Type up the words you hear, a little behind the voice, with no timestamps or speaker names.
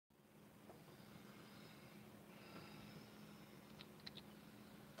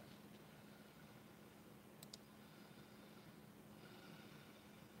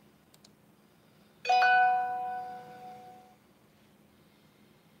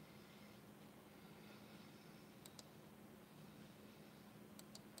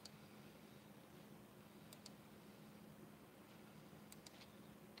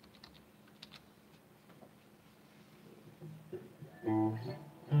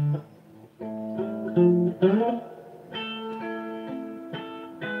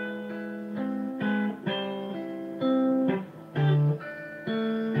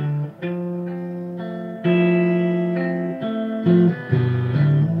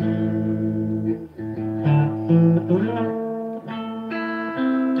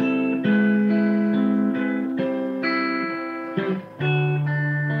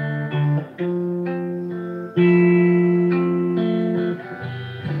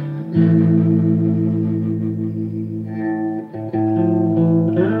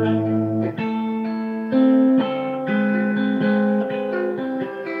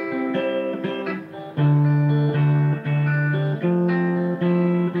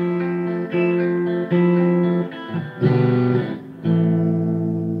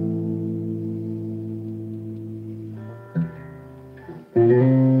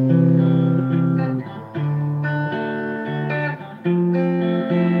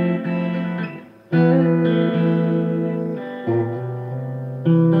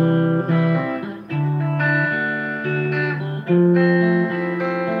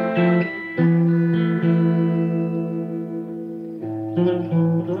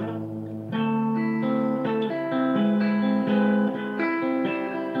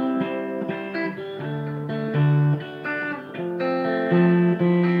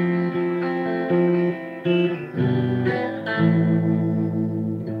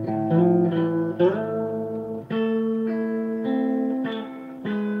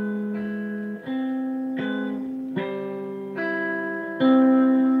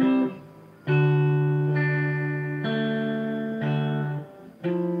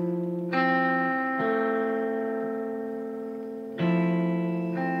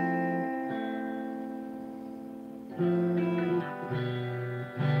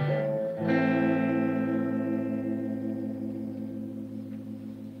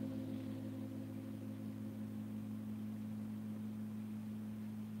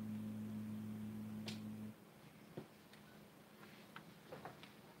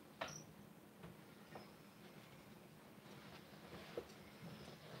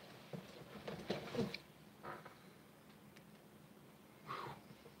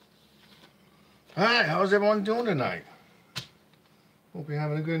Alright, how's everyone doing tonight? Hope you're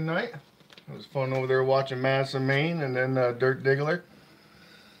having a good night. It was fun over there watching Madison, Maine, and then Dirt Diggler.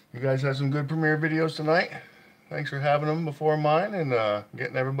 You guys had some good premiere videos tonight. Thanks for having them before mine and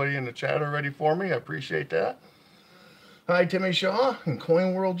getting everybody in the chat ready for me. I appreciate that. Hi, Timmy Shaw in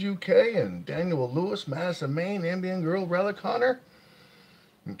Coin World UK, and Daniel Lewis, Madison, Maine, Ambient Girl, Relic Hunter,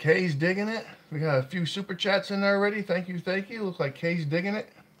 and Kay's digging it. We got a few super chats in there already. Thank you, thank you. Looks like Kay's digging it.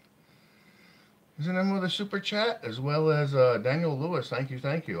 Isn't that with a super chat? As well as Daniel Lewis. Thank you,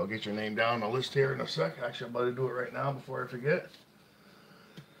 thank you. I'll get your name down on the list here in a sec. Actually, I'm about to do it right now before I forget.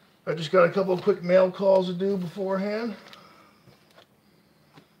 I just got a couple of quick mail calls to do beforehand.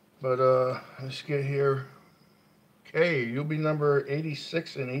 But let's get here. Okay, you'll be number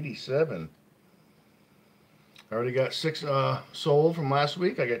 86 and 87. I already got 6 sold from last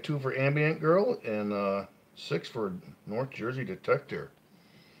week. I got 2 for Ambient Girl and 6 for North Jersey Detector.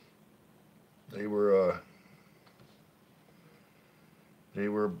 They were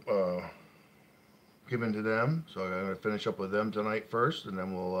given to them, so I'm gonna finish up with them tonight first, and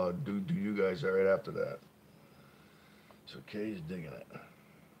then we'll do you guys right after that. So Kay's digging it,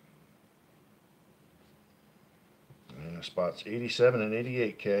 and the spots 87 and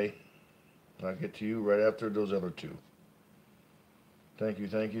 88. Kay, I'll get to you right after those other 2. Thank you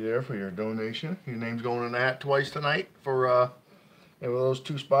there for your donation. Your name's going in the hat twice tonight for those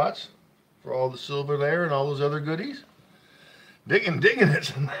 2 spots. For all the silver there and all those other goodies. Digging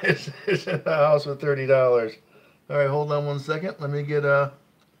it's in the house for $30. All right, hold on one second. Let me get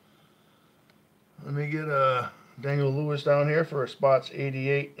Daniel Lewis down here for spots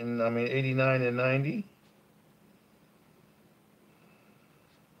 89 and 90.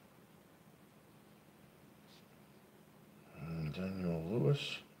 And Daniel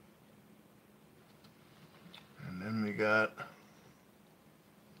Lewis. And then we got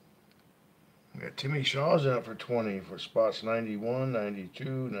Timmy Shaw's in it for 20 for spots 91,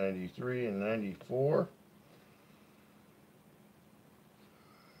 92, 93, and 94.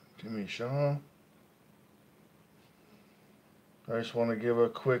 Timmy Shaw. I just want to give a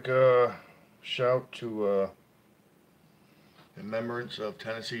quick shout to remembrance of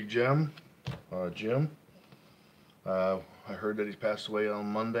Tennessee Jim. I heard that he's passed away on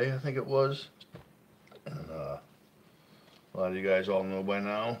Monday, I think it was. And a lot of you guys all know by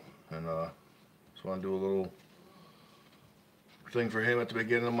now. And just want to do a little thing for him at the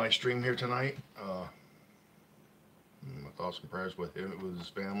beginning of my stream here tonight. I thoughts and prayers with him, with his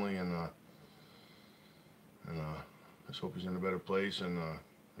family, and I just hope he's in a better place and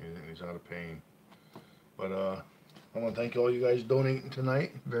he's out of pain. But I want to thank all you guys donating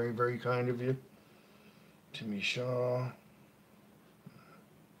tonight. Very, very kind of you. Timmy Shaw.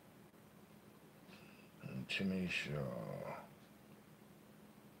 And Timmy Shaw.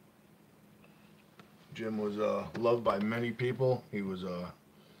 Jim was loved by many people. He was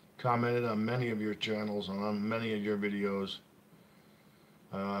commented on many of your channels and on many of your videos.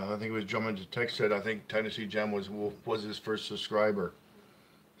 I think it was Drummond to Text said, I think Tennessee Jim was his first subscriber.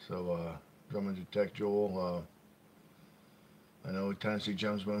 So Drummond to Text Joel. I know Tennessee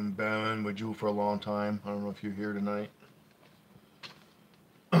Jim's been with you for a long time. I don't know if you're here tonight.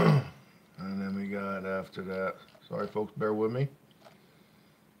 And then we got after that. Sorry folks, bear with me.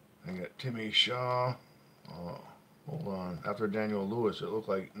 I got Timmy Shaw. Hold on. After Daniel Lewis, it looked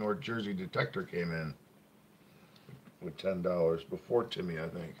like North Jersey Detector came in with $10 before Timmy, I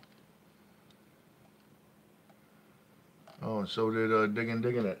think. Oh, and so did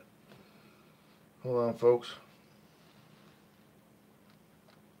Diggin' It. Hold on, folks.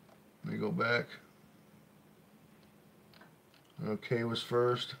 Let me go back. Okay was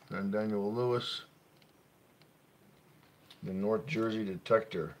first, then Daniel Lewis, the North Jersey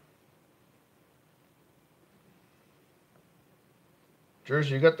Detector.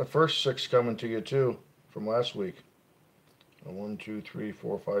 Jersey, you got the first 6 coming to you too from last week. 1, 2, 3,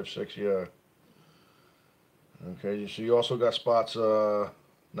 4, 5, 6, yeah. Okay, so you also got spots 90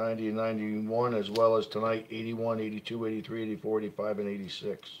 and 91, as well as tonight 81, 82, 83, 84, 85, and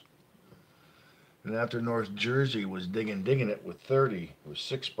 86. And after North Jersey was Diggin' It with 30. It was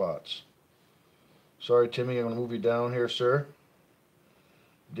 6 spots. Sorry, Timmy, I'm going to move you down here, sir.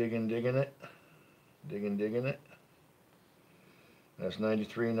 Diggin' It. Diggin' It. That's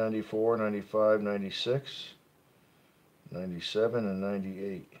 93, 94, 95, 96, 97, and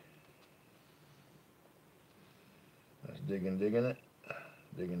 98. That's Diggin' It. Diggin' It.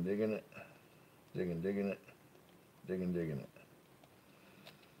 Diggin' It. Diggin' It.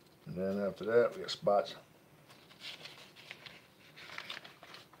 And then after that, we got spots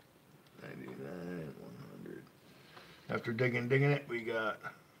 99, 100. After Diggin' It, we got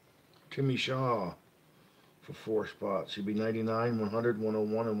Timmy Shaw for 4 spots. He'd be 99, 100,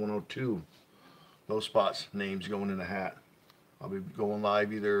 101, and 102. Those spots, names going in a hat. I'll be going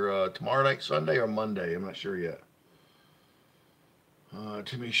live either tomorrow night, Sunday, or Monday. I'm not sure yet.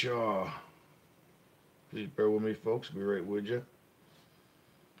 Timmy Shaw. Please bear with me, folks. I'll be right with you.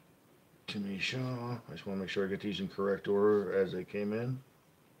 Timmy Shaw. I just want to make sure I get these in correct order as they came in.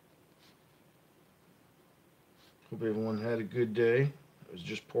 Hope everyone had a good day. It was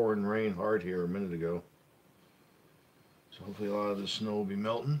just pouring rain hard here a minute ago. So hopefully a lot of the snow will be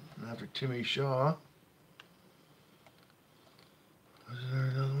melting. And after Timmy Shaw, was there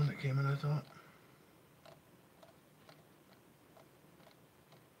another one that came in, I thought?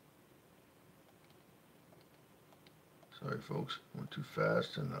 Sorry folks, went too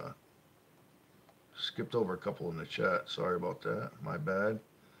fast and skipped over a couple in the chat. Sorry about that. My bad.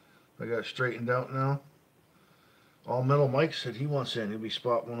 I got it straightened out now. All Metal Mike said he wants in. He'll be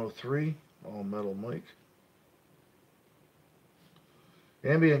spot 103. All Metal Mike.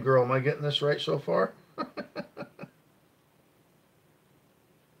 Ambient Girl, am I getting this right so far? How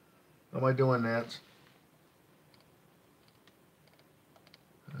am I doing, Nance?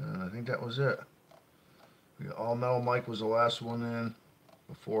 And I think that was it. All Metal Mike was the last one in.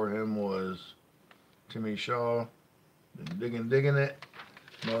 Before him was Timmy Shaw, Diggin' It,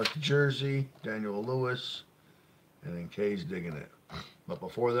 North Jersey, Daniel Lewis, and then Kay's Diggin' It. But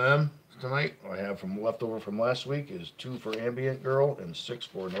before them, tonight, I have from leftover from last week is 2 for Ambient Girl and 6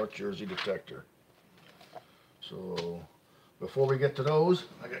 for North Jersey Detector. So before we get to those,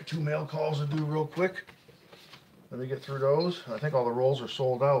 I got 2 mail calls to do real quick. Let me get through those. I think all the rolls are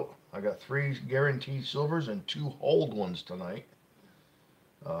sold out. I got 3 guaranteed silvers and 2 hold ones tonight.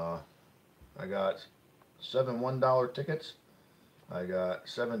 I got 7 $1 tickets. I got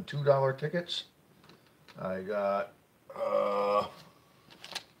 7 $2 tickets. I got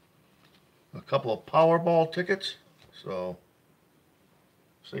a couple of Powerball tickets. So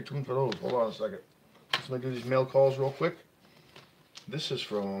stay tuned for those. Hold on a second. Just gonna do these mail calls real quick. This is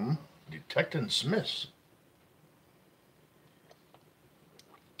from Detectin' Smiths.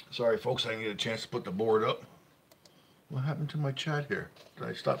 Sorry folks, I didn't get a chance to put the board up. What happened to my chat here? Did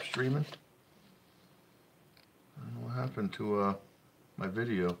I stop streaming? I don't know what happened to my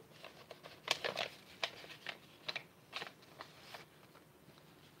video.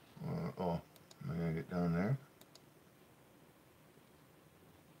 Oh, I gotta get down there.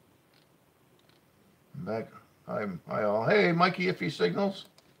 I'm back. Hi all. Hey, Mikey, if he signals.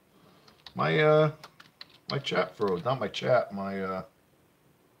 My chat froze. Not my chat. I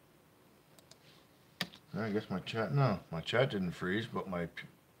guess my chat. No, my chat didn't freeze, but my.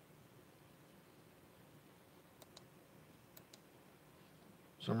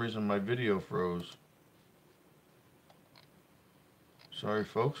 For some reason my video froze. Sorry,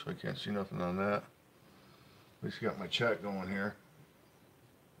 folks. I can't see nothing on that. At least I got my chat going here.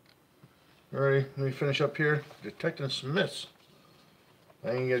 Alrighty, let me finish up here. Detecting Smiths.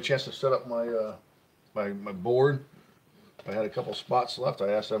 I didn't get a chance to set up my my board. I had a couple spots left. I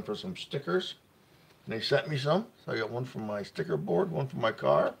asked them for some stickers, and they sent me some. So I got one from my sticker board, one from my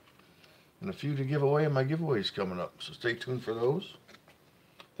car, and a few to give away, and my giveaways coming up. So stay tuned for those.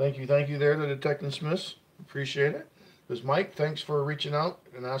 Thank you there to Detecting Smiths. Appreciate it. This is Mike. Thanks for reaching out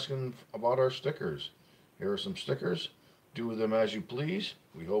and asking about our stickers. Here are some stickers. Do with them as you please.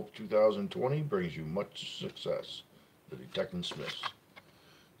 We hope 2020 brings you much success. The Detecting Smiths.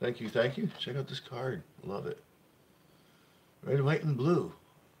 Thank you. Check out this card. Love it. Red, white, and blue.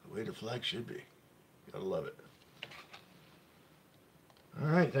 The way the flag should be. Gotta love it.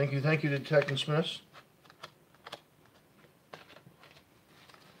 Alright, thank you, Detecting Smiths.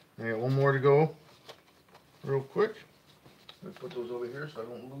 I got one more to go real quick. Let me put those over here so I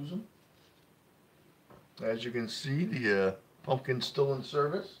don't lose them. As you can see, the pumpkin's still in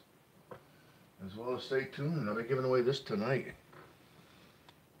service. As well as stay tuned. I'll be giving away this tonight.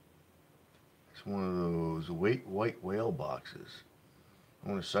 It's one of those white whale boxes. I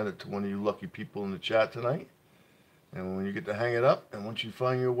want to send it to one of you lucky people in the chat tonight. And when you get to hang it up, and once you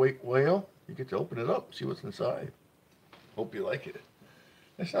find your white whale, you get to open it up, see what's inside. Hope you like it.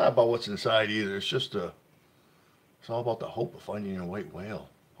 It's not about what's inside either. It's just it's all about the hope of finding your white whale.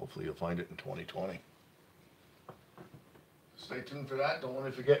 Hopefully you'll find it in 2020. Stay tuned for that. Don't want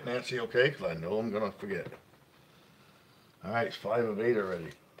to forget, Nancy, okay? Because I know I'm going to forget. All right, it's 5 of 8 already.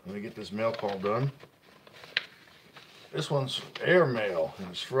 Let me get this mail call done. This one's air mail. And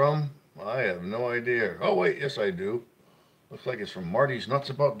it's from, I have no idea. Oh, wait, yes, I do. Looks like it's from Marty's Nuts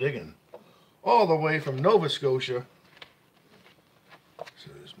About Digging. All the way from Nova Scotia.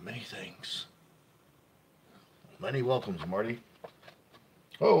 So there's many things. Many welcomes, Marty.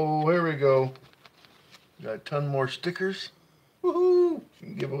 Oh, here we go. Got a ton more stickers. Woohoo! You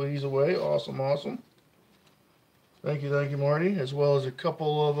can give these away. Awesome. Thank you, Marty. As well as a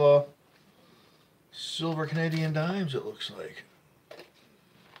couple of silver Canadian dimes, it looks like. It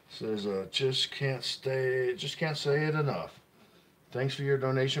says, just can't say it enough. Thanks for your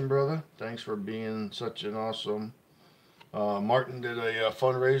donation, brother. Thanks for being such an awesome. Martin did a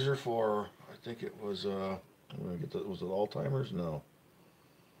fundraiser for, I think it was, was it Alzheimer's? No.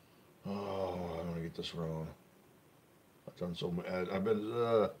 Oh, I'm going to get this wrong. I've done so much. I've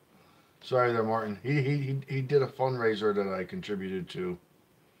been, sorry there, Martin. He did a fundraiser that I contributed to.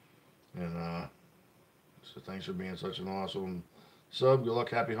 And, so thanks for being such an awesome sub. Good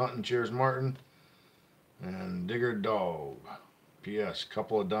luck, happy hunting. Cheers, Martin. And Digger Dog. P.S.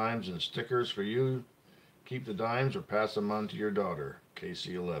 Couple of dimes and stickers for you. Keep the dimes or pass them on to your daughter,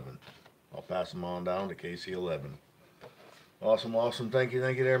 KC11. I'll pass them on down to KC11. Awesome. Thank you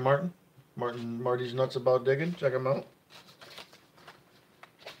there, Martin. Marty's Nuts About Digging. Check him out.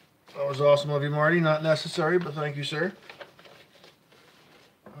 That was awesome of you, Marty. Not necessary, but thank you, sir.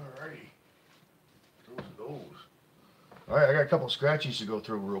 Alrighty. Those. Alright, I got a couple of scratchies to go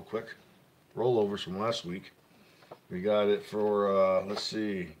through real quick. Rollovers from last week. We got it for, let's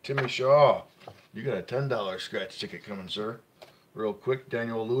see, Timmy Shaw. You got a $10 scratch ticket coming, sir. Real quick,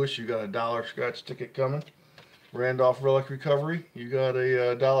 Daniel Lewis, you got a $1 scratch ticket coming. Randolph Relic Recovery, you got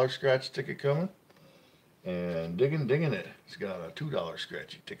a $1 scratch ticket coming. And Digging It, it's got a $2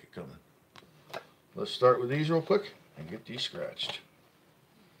 scratchy ticket coming. Let's start with these real quick and get these scratched.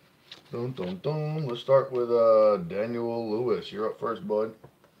 Let's start with Daniel Lewis. You're up first, bud.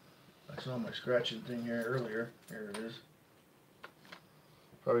 I saw my scratching thing here earlier. Here it is.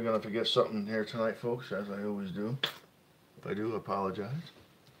 Probably going to forget something here tonight, folks, as I always do. If I do, I apologize.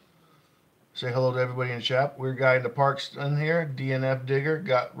 Say hello to everybody in the chat. Weird Guy in the Parks in here. DNF Digger.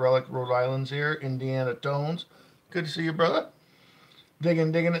 Got Relic Rhode Island's here. Indiana Tones. Good to see you, brother.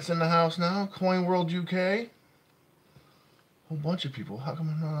 Digging It's in the house now. Coin World UK. Whole bunch of people. How come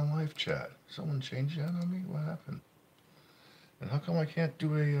I'm not on live chat? Someone changed that on me? What happened? And how come I can't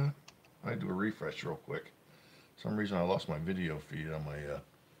do a... I do a refresh real quick. For some reason I lost my video feed on my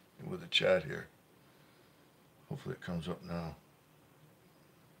with the chat here. Hopefully it comes up now.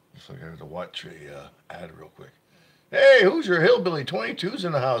 Looks like I have to watch a ad real quick. Hey, who's your Hillbilly 22's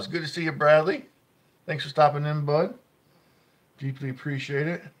in the house? Good to see you, Bradley. Thanks for stopping in, bud. Deeply appreciate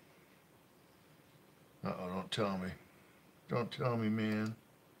it. Uh-oh, don't tell me. Don't tell me, man.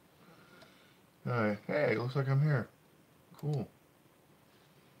 Alright, hey, looks like I'm here. Cool.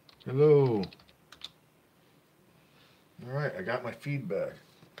 Hello. Alright, I got my feedback.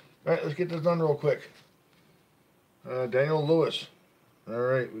 Alright, let's get this done real quick. Daniel Lewis.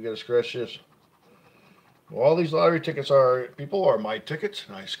 Alright, we gotta scratch this. Well, all these lottery tickets are my tickets,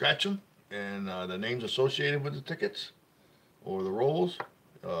 and I scratch them, and the names associated with the tickets, or the rolls.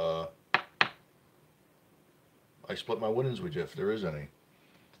 I split my winnings with you if there is any.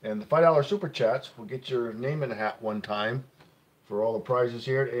 And the $5 Super Chats will get your name in the hat one time for all the prizes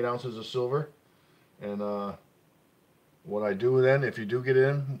here at 8 ounces of silver. And what I do then, if you do get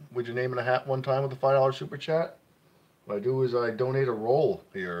in with your name in the hat one time with the $5 Super Chat, what I do is I donate a roll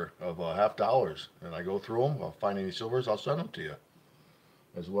here of $50, and I go through them. I'll find any silvers, I'll send them to you.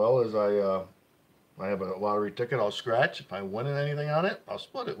 As well as I have a lottery ticket I'll scratch. If I win anything on it, I'll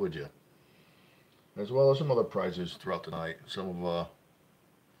split it with you. As well as some other prizes throughout the night. Some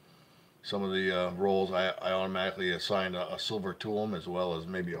of the rolls I automatically assign a silver to them, as well as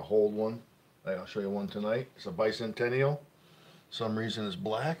maybe a hold one. I'll show you one tonight. It's a bicentennial. Some reason it's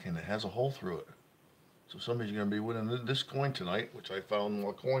black and it has a hole through it. So somebody's going to be winning this coin tonight, which I found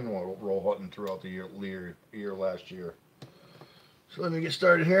while coin roll hunting throughout the year last year. So let me get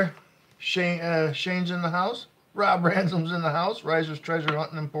started here. Shane's in the house. Rob Ransom's in the house. Riser's Treasure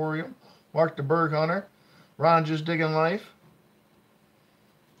Hunting Emporium. Mark the Berg Hunter. Ron Just Digging Life.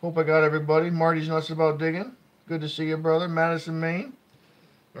 Hope I got everybody. Marty's Nuts About Digging. Good to see you, brother. Madison, Maine.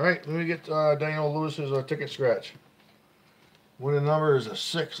 Alright, let me get Daniel Lewis's ticket scratch. Winning number is a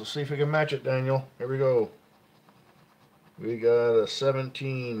 6. Let's see if we can match it, Daniel. Here we go. We got a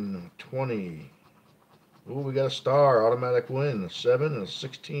 17, 20. Ooh, we got a star. Automatic win. A 7 and a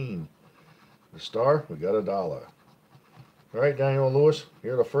 16. The star, we got $1. Alright, Daniel Lewis.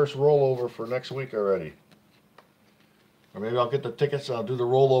 You're the first rollover for next week already. Or maybe I'll get the tickets and I'll do the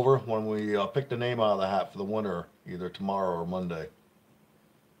rollover when we pick the name out of the hat for the winner, either tomorrow or Monday.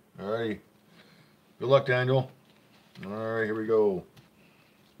 Alrighty. Good luck, Daniel. Alright, here we go.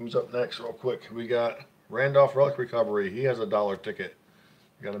 Who's up next real quick? We got Randolph Relic Recovery. He has a $1 ticket.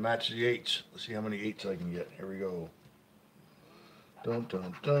 We got to match the 8s. Let's see how many 8s I can get. Here we go. Dun,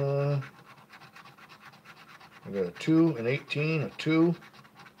 dun, dun. I got a 2, an 18, a 2,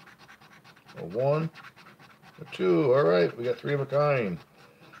 a 1, a 2. All right, we got 3 of a kind.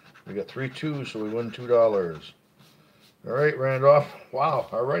 We got 3 2s, so we win $2. All right, Randolph. Wow.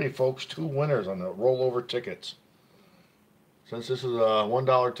 Alrighty, folks. 2 winners on the rollover tickets. Since this is a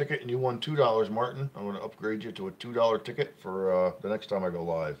 $1 ticket and you won $2, Martin, I'm going to upgrade you to a $2 ticket for the next time I go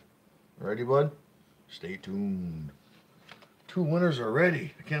live. Ready, bud? Stay tuned. 2 winners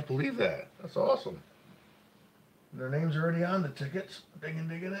already. I can't believe that. That's awesome. Their names are already on the tickets.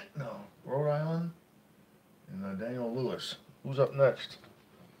 Digging it? No. Rhode Island and Daniel Lewis. Who's up next?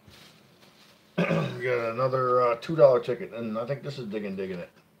 We got another $2 ticket, and I think this is digging it.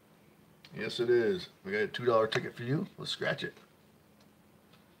 Yes, it is. We got a $2 ticket for you. Let's scratch it.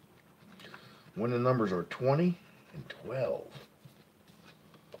 Winning numbers are 20 and 12. All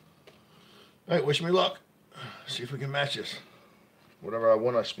right, wish me luck. See if we can match this. Whatever I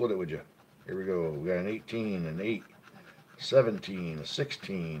win, I split it with you. Here we go. We got an 18, an 8, 17, a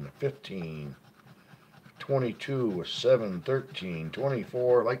 16, a 15, 22, a 7, 13,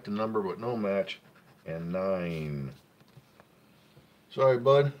 24. I like the number, but no match. And 9. Sorry,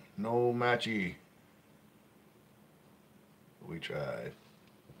 bud. No matchy. We tried.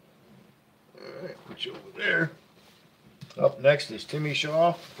 Alright, put you over there. Up next is Timmy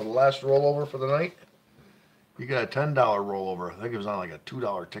Shaw for the last rollover for the night. You got a $10 rollover. I think it was on like a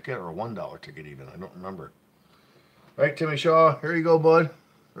 $2 ticket or a $1 ticket even. I don't remember. All right, Timmy Shaw, here you go, bud.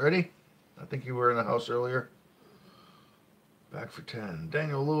 Ready? I think you were in the house earlier. Back for 10.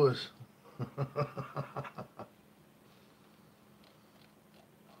 Daniel Lewis.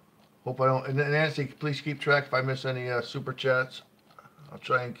 Hope I don't. And Nancy, please keep track if I miss any super chats. I'll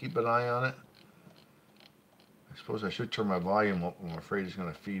try and keep an eye on it. I suppose I should turn my volume up. I'm afraid it's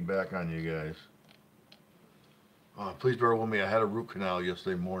going to feed back on you guys. Please bear with me. I had a root canal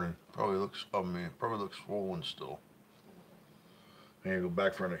yesterday morning. Probably looks swollen still. I need to go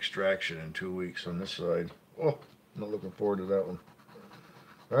back for an extraction in 2 weeks on this side. Oh, I'm not looking forward to that one.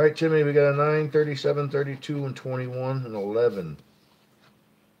 All right, Timmy, we got a 9, 37, 32, and 21, and 11.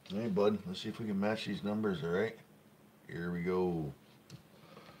 Hey, bud, let's see if we can match these numbers, all right? Here we go.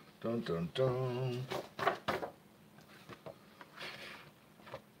 Dun, dun, dun.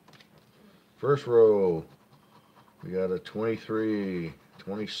 First row, we got a 23,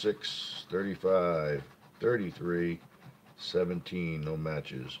 26, 35, 33, 17, no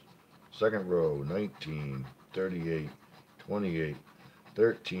matches. Second row, 19, 38, 28,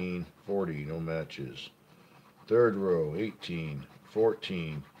 13, 40, no matches. Third row, 18,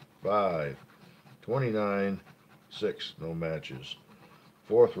 14, 5, 29, 6, no matches.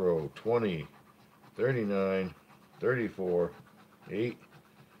 Fourth row, 20, 39, 34, 8,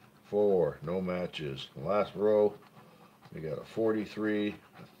 4, no matches. Last row, we got a 43, a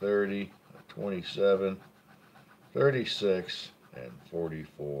 30, a 27, 36, and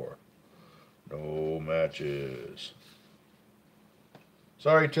 44. No matches.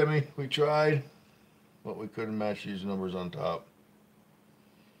 Sorry, Timmy, we tried, but we couldn't match these numbers on top.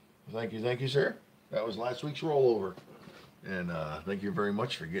 Thank you, sir. That was last week's rollover. And thank you very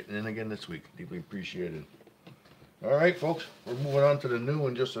much for getting in again this week. Deeply appreciated. All right, folks, we're moving on to the new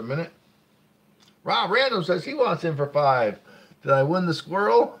in just a minute. Rob Random says he wants in for 5. Did I win the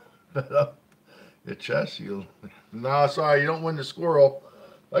squirrel? The chest, you. No, sorry, you don't win the squirrel.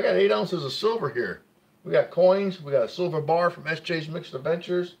 I got 8 ounces of silver here. We got coins. We got a silver bar from SJ's Mixed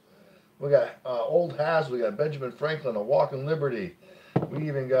Adventures. We got Old Has. We got Benjamin Franklin, A Walk in Liberty. We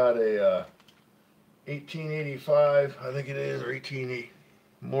even got a 1885, I think it is, or 1880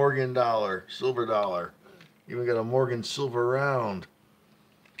 Morgan dollar, silver dollar. Even got a Morgan silver round.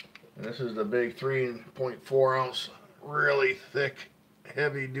 And this is the big 3.4 ounce, really thick,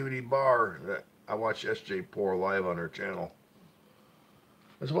 heavy duty bar that I watch SJ pour live on her channel.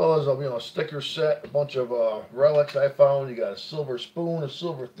 As well as a sticker set, a bunch of relics I found. You got a silver spoon, a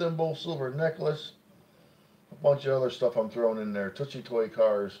silver thimble, silver necklace, a bunch of other stuff I'm throwing in there. Tootsie Toy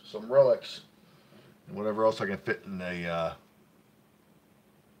cars, some relics, and whatever else I can fit in a,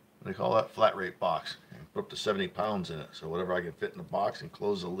 what do they call that? Flat rate box. Put up to 70 pounds in it. So whatever I can fit in the box and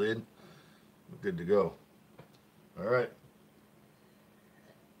close the lid, we're good to go. All right.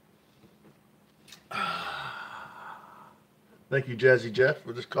 Thank you, Jazzy Jeff,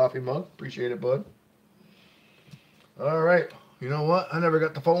 for this coffee mug. Appreciate it, bud. All right. You know what? I never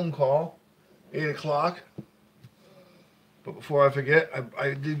got the phone call. 8 o'clock. But before I forget,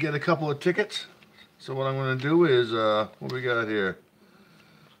 I did get a couple of tickets. So what I'm going to do is, what we got here?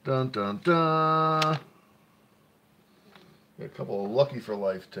 Dun, dun, dun. Got a couple of Lucky for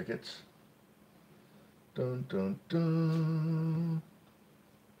Life tickets. Dun, dun, dun.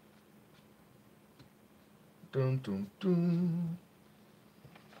 Dun, dun, dun.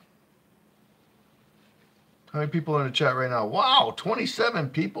 How many people in the chat right now? Wow, 27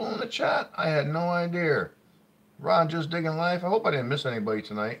 people in the chat? I had no idea. Ron just digging life. I hope I didn't miss anybody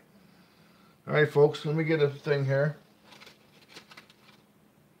tonight. All right, folks, let me get a thing here.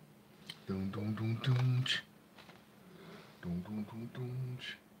 Dun, dun, dun, dun. Dun, dun, dun, dun.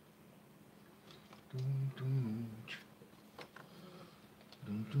 Dun,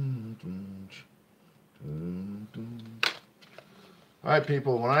 dun, dun, dun, dun. All right,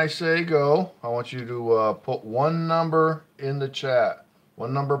 people, when I say go, I want you to put one number in the chat.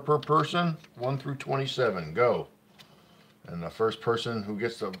 One number per person, 1 through 27. Go. And the first person who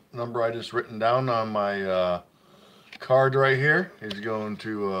gets the number I just written down on my card right here is going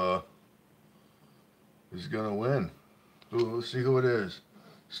to win. Ooh, let's see who it is.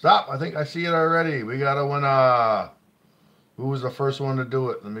 Stop. I think I see it already. We got to win. Who was the first one to do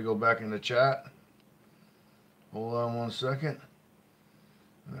it? Let me go back in the chat. Hold on one second.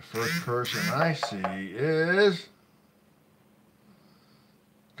 And the first person I see is...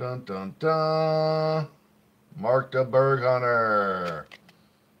 Dun, dun, dun. Mark the Berg Hunter.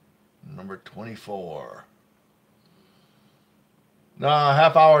 Number 24. No,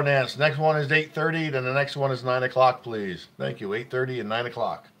 half hour, Nance. Next one is 8:30, then the next one is 9 o'clock, please. Thank you. 8:30 and 9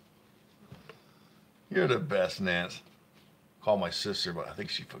 o'clock. You're the best, Nance. Call my sister, but I think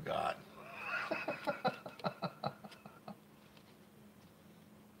she forgot.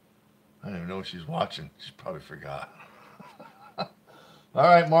 I don't even know if she's watching. She probably forgot. All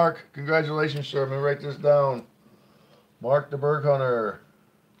right, Mark. Congratulations, sir. I'm going to write this down. Mark the Berg Hunter.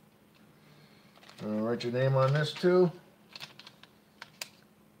 Write your name on this, too.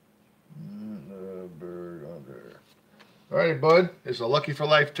 The Berg Hunter. All right, bud. It's a Lucky for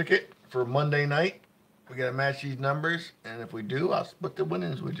Life ticket for Monday night. We got to match these numbers, and if we do, I'll split the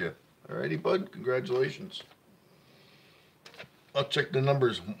winnings with you. All righty, bud. Congratulations. I'll check the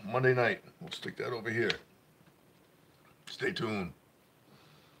numbers Monday night. We'll stick that over here. Stay tuned.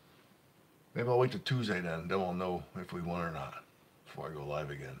 Maybe I'll wait till Tuesday then. Then we'll know if we won or not before I go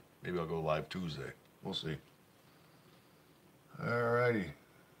live again. Maybe I'll go live Tuesday. We'll see. Alrighty.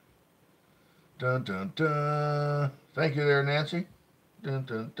 Dun, dun, dun. Thank you there, Nancy. Dun,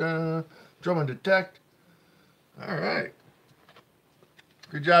 dun, dun. Drum and detect. All right.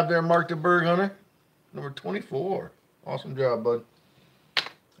 Good job there, Mark the Berg Hunter. Number 24. Awesome job, bud.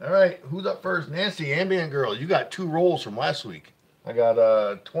 All right, who's up first? Nancy, Ambient Girl. You got 2 rolls from last week. I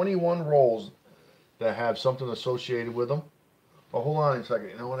got 21 rolls that have something associated with them. Oh, hold on a second.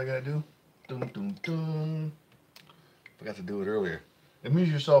 You know what I gotta do? Dum, dum, dum. Forgot to do it earlier. Amuse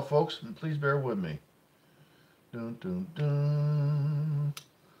yourself, folks, and please bear with me. Dun, dun, dun.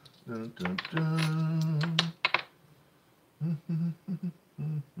 Dun, dun, dun. Dun,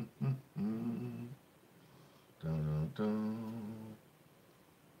 dun, dun.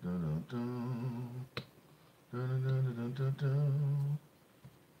 Dun, dun, dun. Dun, dun, dun, dun, dun, dun.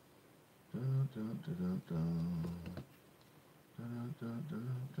 Dun, dun, dun, dun. Dun, dun, dun,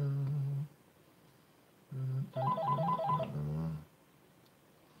 dun. Dun, dun, dun, dun.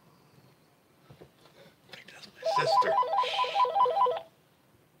 I think that's my sister.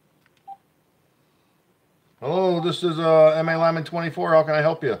 Hello, this is MA Lyman 24. How can I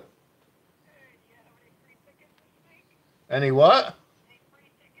help you? Any what?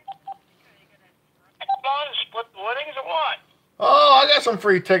 Split the winnings or what? Oh, I got some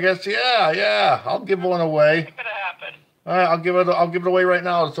free tickets. Yeah. I'll give one away. What's gonna happen? All right, I'll give it away right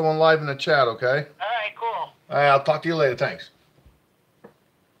now to someone live in the chat. Okay. All right, cool. All right, I'll talk to you later. Thanks.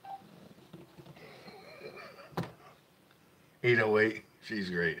 808. She's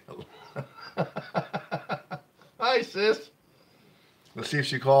great. Hi, sis. Let's see if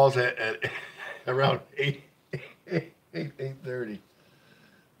she calls at around 8:30.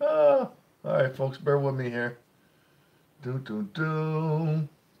 Oh, all right, folks, bear with me here.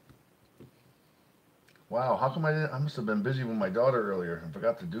 Wow, how come I must have been busy with my daughter earlier and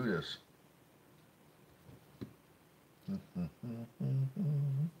forgot to do this.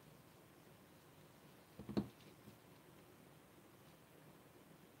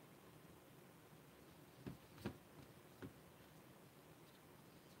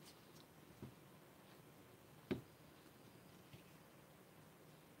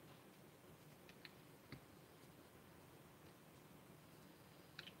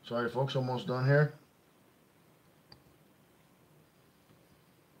 Sorry, folks, almost done here.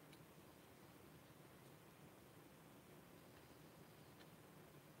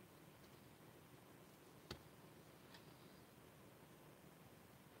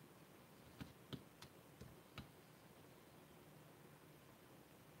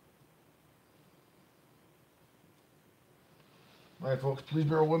 All right, folks, please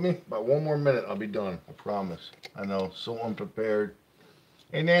bear with me. About 1 more minute, I'll be done. I promise. I know, so unprepared.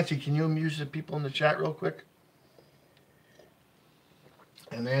 Hey, Nancy, can you amuse the people in the chat real quick?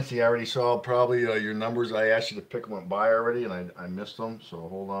 And Nancy, I already saw probably your numbers. I asked you to pick went by already, and I missed them. So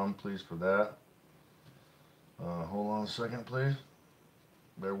hold on, please, for that. Hold on a second, please.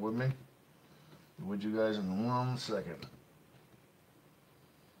 Bear with me. Be with you guys in 1 second.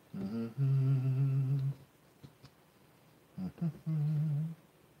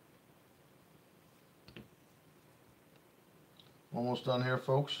 Almost done here,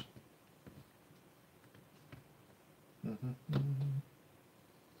 folks.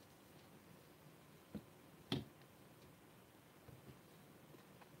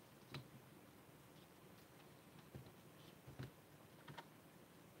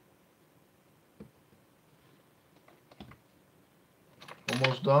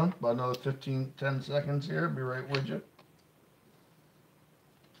 Almost done. About another 10 seconds here. Be right with you.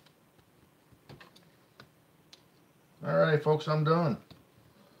 All right, folks, I'm done.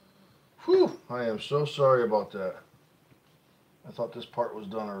 Whew, I am so sorry about that. I thought this part was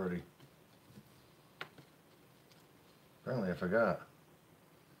done already. Apparently I forgot.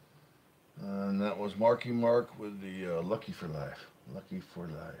 And that was Marky Mark with the Lucky for Life. Lucky for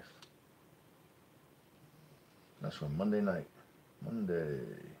Life. That's from Monday night. Monday.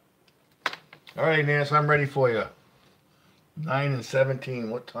 All right, Nance, I'm ready for you. 9 and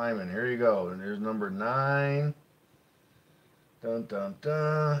 17. What time? And here you go. And there's number 9. Dun, dun,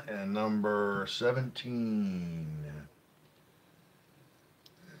 dun. And number 17.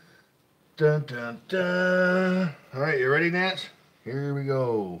 Dun, dun, dun. All right, you ready, Nance? Here we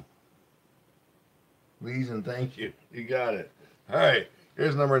go. Please and thank you. You got it. All right,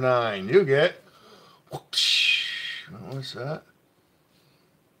 here's number 9. You get. What's that?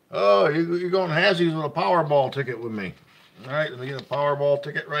 Oh, you're going halvesies with a Powerball ticket with me. All right, let me get a Powerball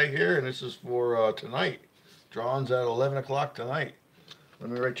ticket right here, and this is for tonight. Drawing's at 11 o'clock tonight. Let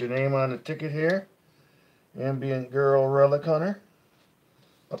me write your name on the ticket here. Ambient Girl Relic Hunter.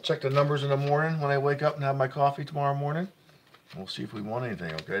 I'll check the numbers in the morning when I wake up and have my coffee tomorrow morning. We'll see if we won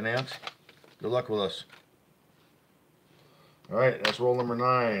anything, okay, Nance? Good luck with us. All right, that's roll number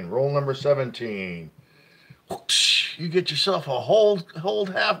 9. Roll number 17. You get yourself a hold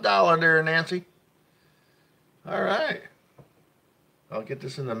 $50 there, Nancy. All right. I'll get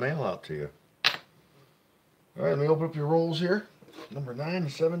this in the mail out to you. All right, let me open up your rolls here. Number 9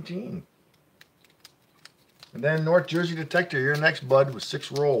 and 17. And then North Jersey Detector, you're next, bud, with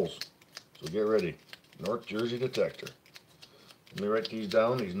 6 rolls. So get ready. North Jersey Detector. Let me write these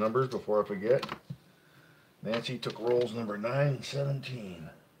down, these numbers, before I forget. Nancy took rolls number 9 and 17.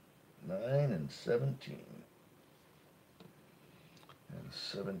 9 and 17. And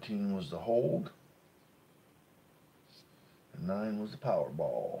 17 was the hold. And 9 was the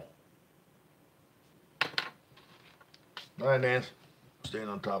Powerball. All right, Nance. Staying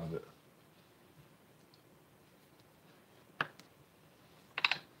on top of it.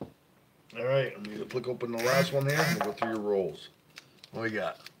 All right, I'm going to flick open the last one here and we'll go through your rolls. What we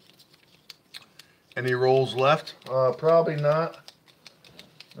got? Any rolls left? Probably not.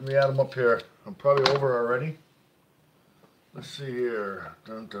 Let me add them up here. I'm probably over already. Let's see here.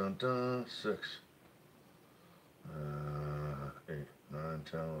 Dun, dun, dun. 6. 8, 9,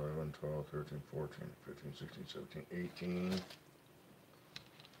 10, 11, 12, 13, 14, 15, 16, 17, 18,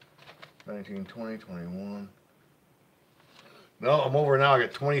 19, 20, 21. No, I'm over now. I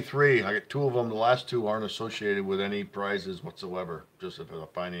got 23. I got 2 of them. The last 2 aren't associated with any prizes whatsoever. Just if I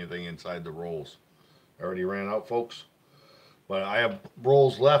find anything inside the rolls. I already ran out, folks. But I have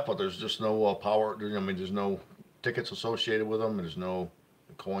rolls left, but there's just no power. I mean, there's no tickets associated with them. There's no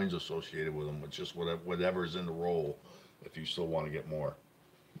coins associated with them. It's just whatever's in the roll. If you still want to get more.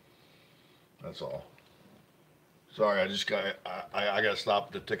 That's all. Sorry, I got to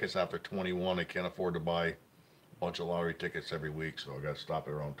stop the tickets after 21. I can't afford to buy a bunch of lottery tickets every week, so I got to stop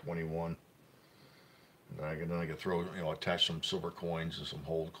at around 21. And then I can throw, attach some silver coins and some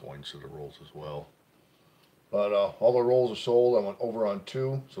hold coins to the rolls as well. But all the rolls are sold. I went over on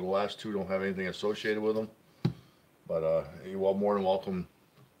 2, so the last 2 don't have anything associated with them. But you're more than welcome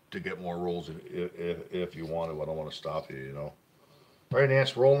to get more rolls if you want to. I don't want to stop you, All right,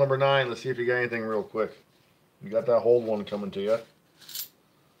 Nance, roll number 9. Let's see if you got anything real quick. You got that hold one coming to you.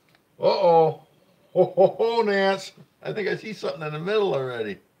 Uh-oh. Ho, ho, ho, Nance. I think I see something in the middle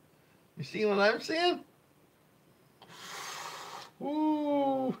already. You see what I'm seeing?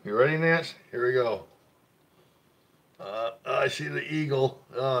 Ooh. You ready, Nance? Here we go. I see the eagle.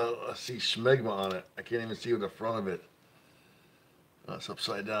 I see smegma on it. I can't even see the front of it. It's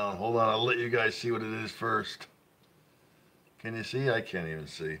upside down. Hold on, I'll let you guys see what it is first. Can you see? I can't even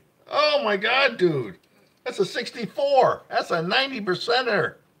see. Oh my God, dude. That's a 64. That's a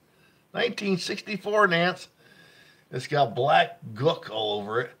 90%er. 1964, Nance. It's got black gook all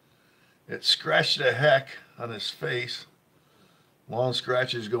over it. It scratched the heck on his face. Long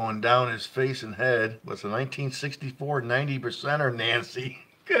scratches going down his face and head. But it's a 1964 90%er, Nancy.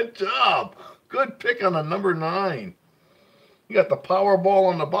 Good job. Good pick on the number 9. You got the Powerball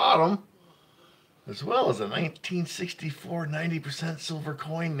on the bottom, as well as a 1964 90% silver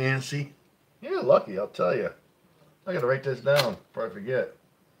coin, Nancy. You're lucky, I'll tell you. I gotta write this down before I forget.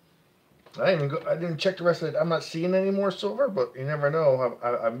 I didn't check the rest of it. I'm not seeing any more silver, but you never know.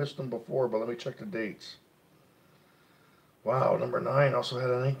 I missed them before, but let me check the dates. Wow, number 9 also had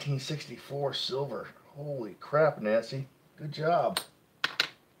a 1964 silver. Holy crap, Nancy. Good job.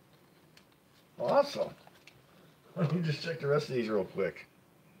 Awesome. Let me just check the rest of these real quick.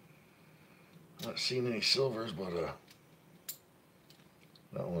 Not seeing any silvers, but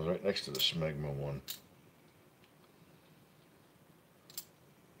that one was right next to the smegma one.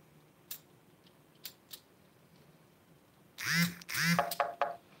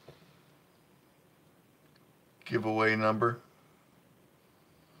 Giveaway number.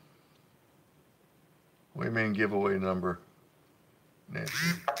 What do you mean giveaway number, Nancy?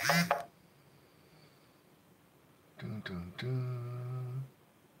 Dun, dun, dun.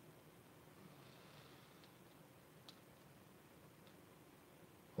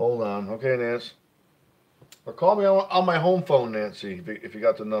 Hold on. Okay, Nance. Or call me on my home phone, Nancy, if you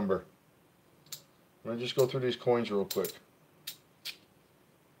got the number. Let me just go through these coins real quick.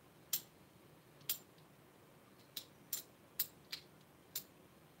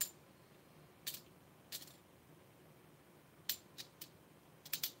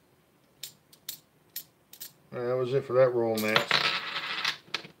 That was it for that roll, Nance.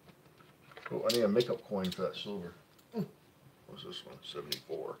 Oh, I need a makeup coin for that silver. What's this one?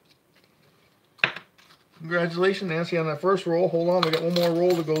 74. Congratulations, Nancy, on that first roll. Hold on, we got one more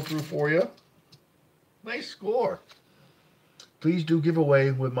roll to go through for you. Nice score. Please do give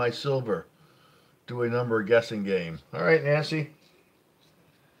away with my silver. Do a number guessing game. All right, Nancy.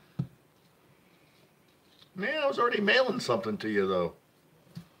 Man, I was already mailing something to you, though.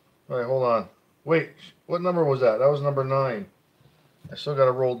 All right, hold on. Wait, what number was that? That was number 9. I still got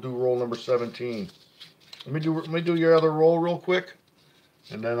to do roll number 17. Let me do your other roll real quick.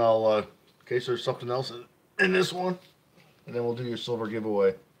 And then I'll, in case there's something else in this one, and then we'll do your silver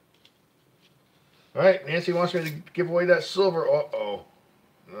giveaway. All right, Nancy wants me to give away that silver. Uh-oh.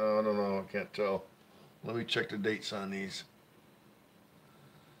 No, I don't know. I can't tell. Let me check the dates on these.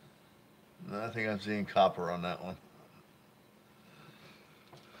 No, I think I'm seeing copper on that one.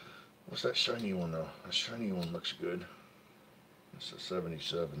 What's that shiny one, though? That shiny one looks good. It's a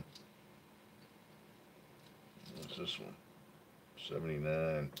 77. What's this one?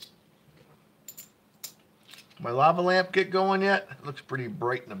 79. My lava lamp get going yet? It looks pretty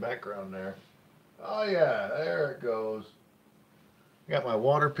bright in the background there. Oh yeah, there it goes. Got my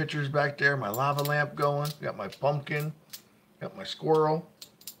water pitchers back there, my lava lamp going, got my pumpkin, got my squirrel.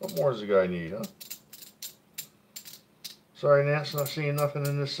 What more does the guy need, huh? Sorry, Nance, not seeing nothing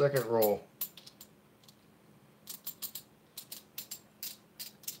in this second roll.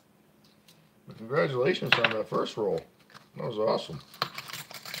 But congratulations on that first roll. That was awesome.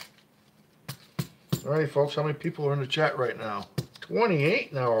 Alright, folks, how many people are in the chat right now?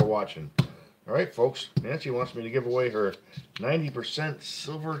 28 now are watching. Alright, folks, Nancy wants me to give away her 90%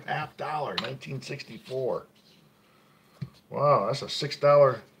 silver $50, 1964. Wow, that's a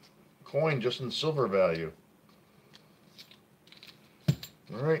 $6 coin just in silver value.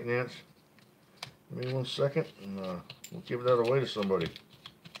 Alright, Nance. Give me 1 second and we'll give that away to somebody.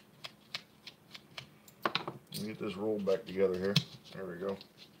 Let me get this roll back together here. There we go.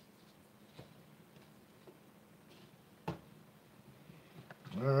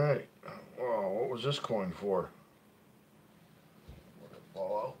 Alright. Wow, what was this coin for? Let it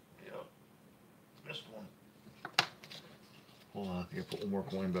fall out. Yep. Missed one. Hold on, I gotta put one more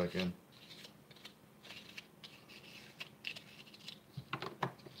coin back in.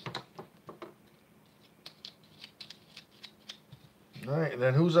 Alright, and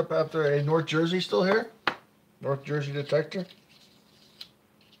then who's up after? Hey, North Jersey still here? North Jersey Detector?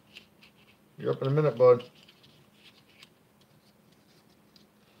 You're up in a minute, bud.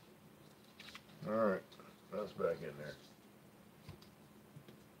 Alright, that's back in there.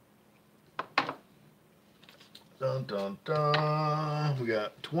 Dun dun dun. We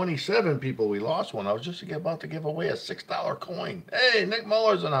got 27 people. We lost one. I was just about to give away a $6 coin. Hey, Nick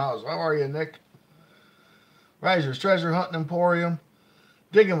Muller's in the house. How are you, Nick? Riser's Treasure Hunting Emporium.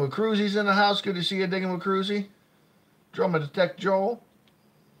 Digging with Cruzy's in the house. Good to see you, Digging with Cruzy. Drummer Detect Joel.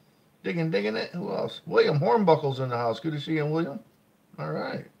 Digging it. Who else? William Hornbuckle's in the house. Good to see you, William. All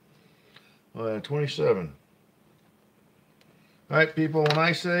right. 27. All right, people, when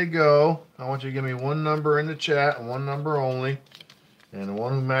I say go, I want you to give me one number in the chat and one number only. And the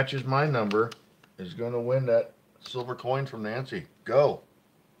one who matches my number is going to win that silver coin from Nancy. Go.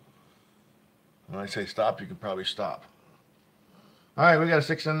 When I say stop, you can probably stop. All right, we got a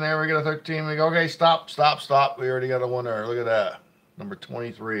 6 in there. We got a 13. We go, okay, stop. We already got a winner. Look at that. Number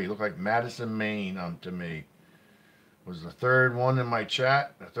 23. Look like Madison, Maine to me. Was the third one in my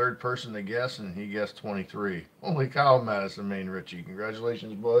chat, the third person to guess, and he guessed 23. Holy cow, Madison, Maine, Richie.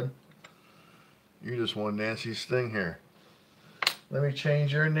 Congratulations, bud. You just won Nancy's thing here. Let me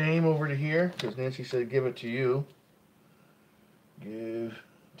change your name over to here, because Nancy said give it to you. Give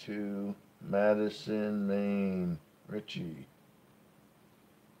to Madison, Maine, Richie.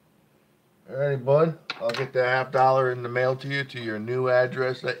 Alrighty, bud. I'll get that $50 in the mail to you, to your new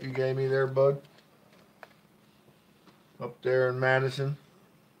address that you gave me there, bud. Up there in Madison.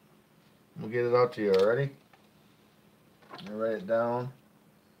 We'll get it out to you, already? I'll write it down.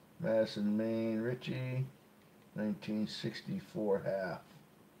 Madison, Maine, Richie, 1964 half.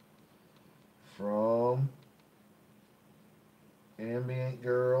 From Ambient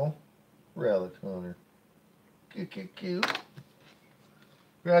Girl, Relic Hunter. Cute.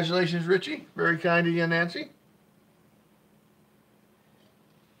 Congratulations, Richie. Very kind of you, Nancy.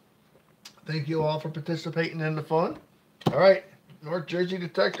 Thank you all for participating in the fun. All right, North Jersey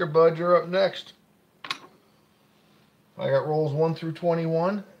Detector, bud, you're up next. I got rolls 1 through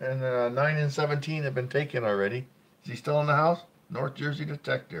 21, and 9 and 17 have been taken already. Is he still in the house? North Jersey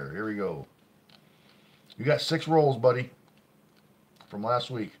Detector. Here we go. You got 6 rolls, buddy, from last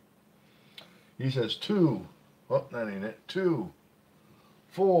week. He says 2. Oh, that ain't it. 2,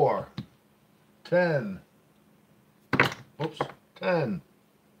 4, 10. Oops, 10.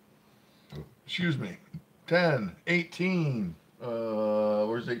 Excuse me. 10, 18.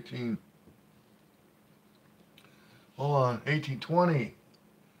 Where's 18? Hold on. 18, 20,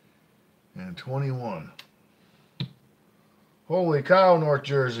 and 21. Holy cow, North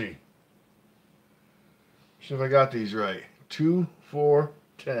Jersey. See if I got these right. 2, 4,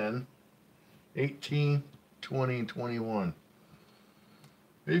 10, 18, 20, and 21.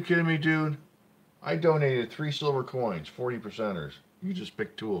 Are you kidding me, dude? I donated 3 silver coins, 40%ers. You just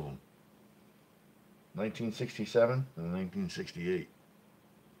picked two of them. 1967 and 1968.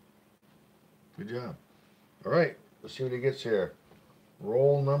 Good job. All right, let's see what he gets here.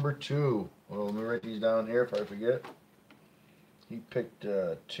 Roll number 2. Well, let me write these down here if I forget. He picked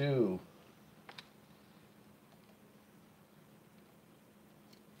 2,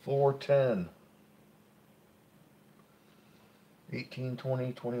 4, 10, 18,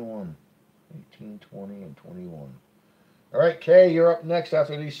 20, 21. 18, 20, and 21. All right, Kay, you're up next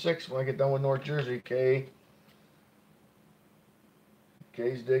after these 6 when I get done with North Jersey. Kay's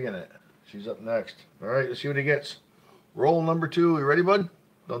digging it. She's up next. All right, let's see what he gets. Roll number 2. You ready, bud?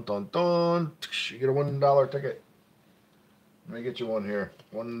 Dun, dun, dun. You get a $1 ticket. Let me get you one here.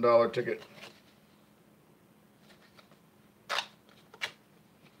 $1 ticket.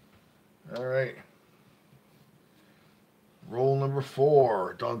 All right. Roll number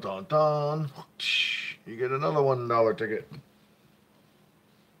 4. Dun, dun, dun. You get another $1 ticket.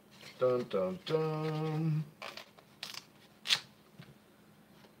 Dun, dun, dun.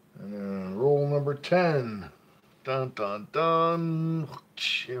 And then roll number 10. Dun, dun, dun.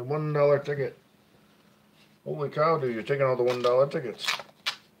 $1 ticket. Holy cow, dude, you're taking all the $1 tickets.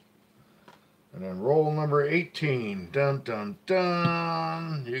 And then roll number 18. Dun, dun,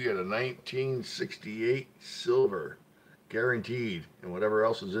 dun. You get a 1968 silver. Guaranteed. And whatever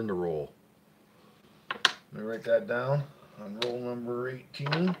else is in the roll. Let me write that down on roll number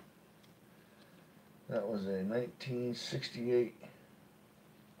 18. That was a 1968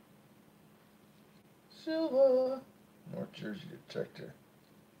 silver North Jersey detector.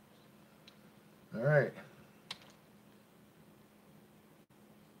 All right.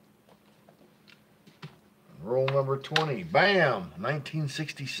 Roll number 20. Bam!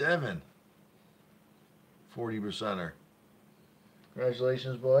 1967. 40%er.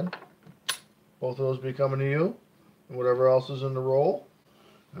 Congratulations, bud. Both of those be coming to you. And whatever else is in the roll.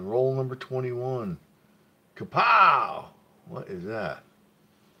 And roll number 21. Kapow! What is that?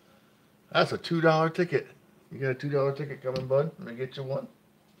 That's a $2 ticket. You got a $2 ticket coming, bud. Let me get you one.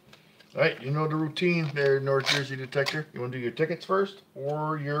 All right, you know the routine there, North Jersey Detector. You want to do your tickets first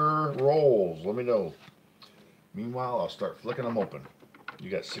or your rolls? Let me know. Meanwhile, I'll start flicking them open. You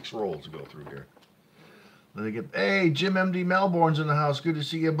got 6 rolls to go through here. Let me get. Hey, Jim MD Melbourne's in the house. Good to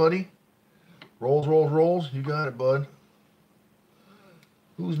see you, buddy. Rolls, rolls, rolls. You got it, bud.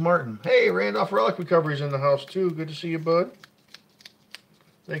 Who's Martin? Hey, Randolph Relic Recovery's in the house too. Good to see you, bud.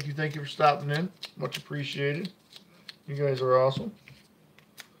 Thank you for stopping in. Much appreciated. You guys are awesome.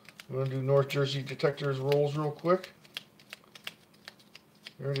 I'm going to do North Jersey Detectors rolls real quick.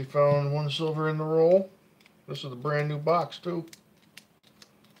 Already found 1 silver in the roll. This is a brand new box too.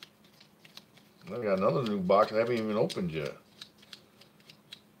 I got another new box I haven't even opened yet.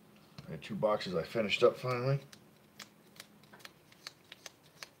 I had 2 boxes I finished up finally.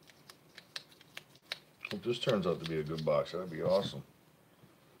 Hope this turns out to be a good box. That'd be awesome.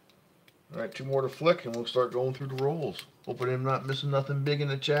 Alright, 2 more to flick and we'll start going through the rolls. Hoping I'm not missing nothing big in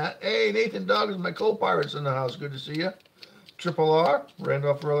the chat. Hey, Nathan Doggins, my co-pirate's in the house. Good to see you. Triple R,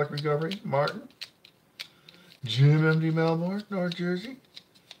 Randolph Relic Recovery, Martin. Jim MD Melbourne, North Jersey.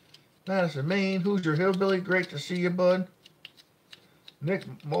 Madison, Maine. Hoosier Hillbilly, great to see you, bud. Nick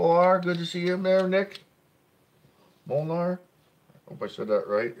Molar, good to see you there, Nick. Molnar. Hope I said that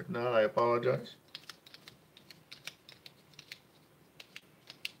right. If not, I apologize.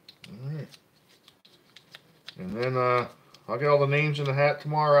 Alright. And then I'll get all the names in the hat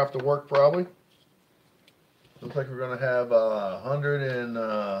tomorrow after work probably. Looks like we're going to have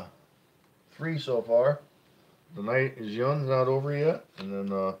 103 so far. The night is young, not over yet. And then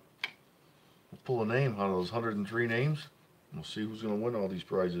we'll pull a name out of those 103 names. We'll see who's going to win all these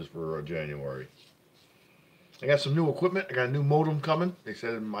prizes for January. I got some new equipment. I got a new modem coming. They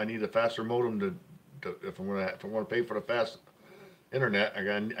said I need a faster modem to if I'm going to pay for the fast internet.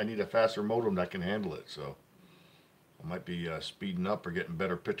 I need a faster modem that can handle it. So I might be speeding up or getting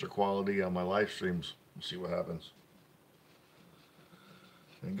better picture quality on my live streams. We'll see what happens.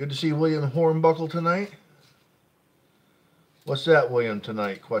 And good to see William Hornbuckle tonight. What's that, William,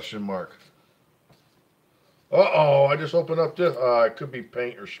 tonight? Question mark. Uh-oh, I just opened up this. It could be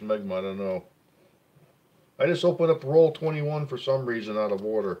paint or schmegma, I don't know. I just opened up roll 21 for some reason out of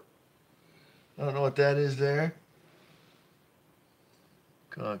order. I don't know what that is there.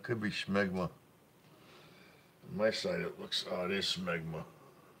 God, it could be schmegma. On my side it looks, oh, it is smegma.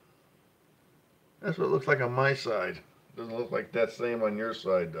 That's what it looks like on my side. Doesn't look like that same on your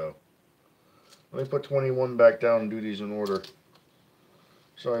side though. Let me put 21 back down and do these in order.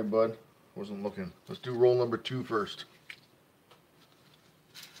 Sorry, bud. Wasn't looking. Let's do roll number 2 first.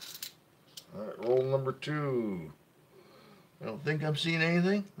 Alright, roll number 2. I don't think I'm seeing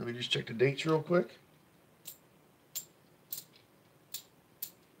anything. Let me just check the dates real quick.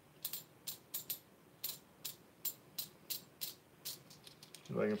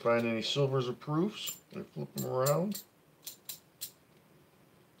 See if I can find any silvers or proofs. I flip them around.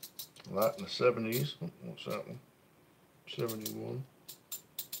 A lot in the 70s. Oh, what's that one? 71.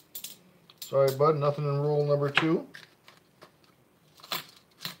 Sorry, bud. Nothing in roll number 2.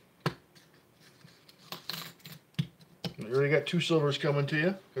 You already got 2 silvers coming to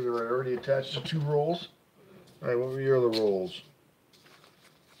you because they're already attached to 2 rolls. All right, what were your other rolls?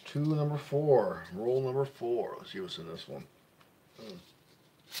 2, number 4. Roll number 4. Let's see what's in this one.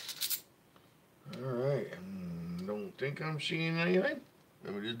 All right. Don't think I'm seeing anything.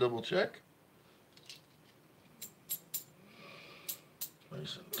 Let me just double check.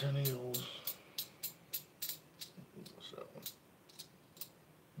 Bicentennials. What's that one?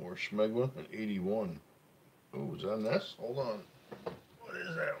 More Schmegma and 81. Oh, is that an S? Hold on. What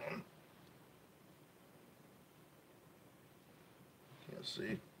is that one? Can't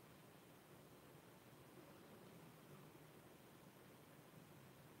see.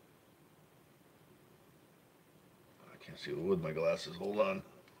 I can't see with my glasses. Hold on.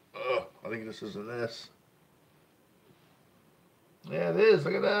 Oh, I think this is an S. Yeah, it is.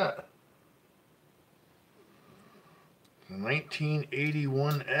 Look at that.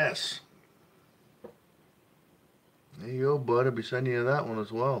 1981 S. There you go, bud. I'll be sending you that one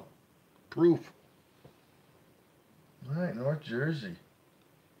as well. Proof. All right, North Jersey.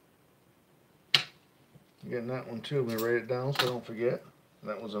 I'm getting that one too. Let me write it down so I don't forget.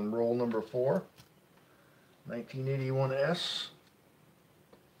 That was on roll number 4. 1981 S.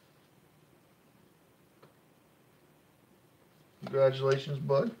 Congratulations,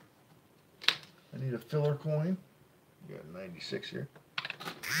 bud. I need a filler coin. You got 96 here.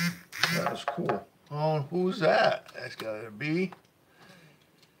 That was cool. Oh, who's that? That's got to be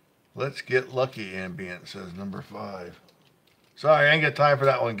Let's Get Lucky Ambient, says number 5. Sorry, I ain't got time for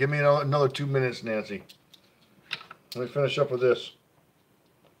that one. Give me another 2 minutes, Nancy. Let me finish up with this.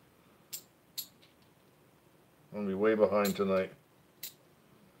 I'm going to be way behind tonight.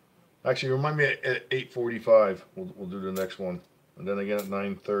 Actually, remind me at 8:45. We'll do the next one. And then again at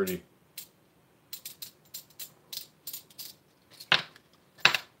 9:30.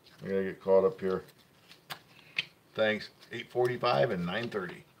 I gotta get caught up here. Thanks. 8:45 and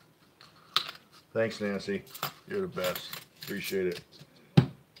 9:30. Thanks, Nancy. You're the best. Appreciate it.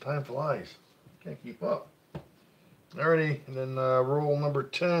 Time flies. Can't keep up. Alrighty, and then roll number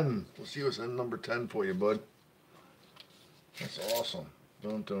 10. We'll see what's in number 10 for you, bud. That's awesome.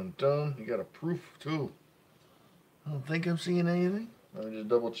 Dun, dun, dun. You got a proof, too. I don't think I'm seeing anything. Let me just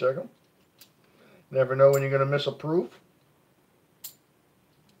double check them. Never know when you're going to miss a proof.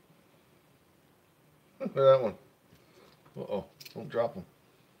 Look at that one. Uh-oh. Don't drop them.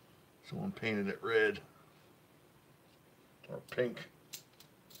 Someone painted it red. Or pink.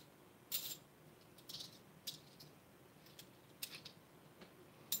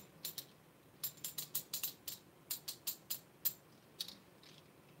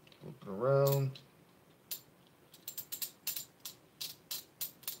 Flip it around.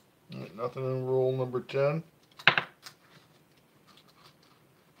 Right, nothing in roll number 10.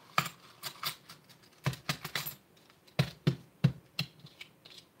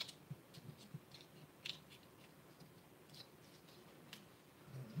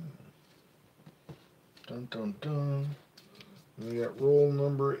 Dun dun dun. We got roll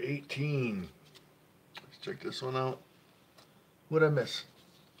number 18. Let's check this one out. What'd I miss?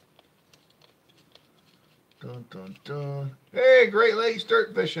 Dun dun dun. Hey, Great Lakes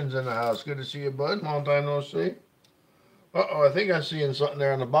Dirt Fishing's in the house. Good to see you, bud. Long time no see. Uh-oh, I think I'm seeing something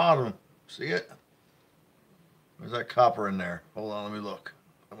there on the bottom. See it? There's that copper in there. Hold on, let me look.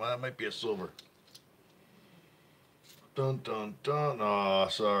 Well, that might be a silver. Dun dun dun. Oh,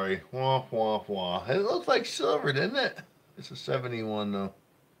 sorry. Wah wah wah. It looks like silver, didn't it? It's a 71 though.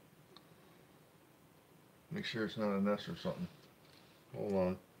 Make sure it's not an S or something. Hold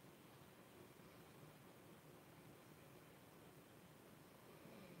on.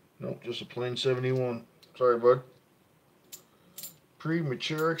 Nope, just a plain 71. Sorry, bud.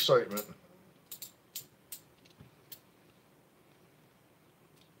 Premature excitement.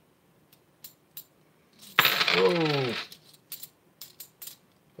 Whoa.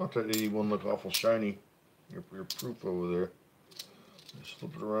 Thought that 81 looked awful shiny. Your proof over there. Just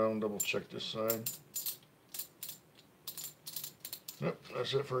flip it around, double check this side. Yep,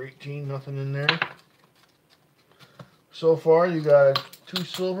 that's it for 18. Nothing in there. So far, you got 2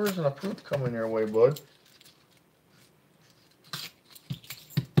 silvers and a proof coming your way, bud.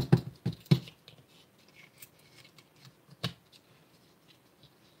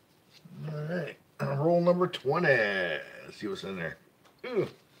 number 20. Let's see what's in there. Ooh.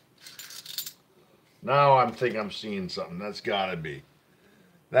 Now I'm seeing something. That's gotta be.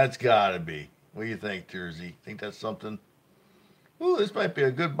 That's gotta be. What do you think, Jersey? Think that's something? Ooh, this might be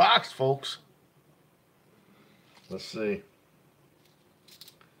a good box, folks. Let's see.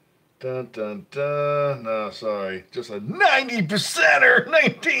 Dun dun dun. No, sorry. Just a 90%er,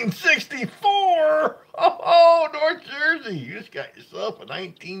 1964. Oh, North Jersey. You just got yourself a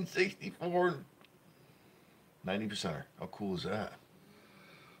 1964 90%er. How cool is that?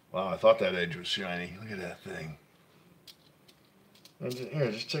 Wow, I thought that edge was shiny. Look at that thing.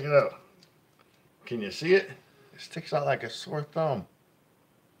 Here, just check it out. Can you see it? It sticks out like a sore thumb.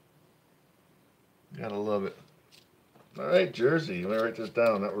 Gotta love it. All right, Jersey. Let me write this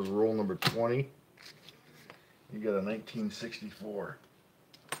down. That was roll number 20. You got a 1964.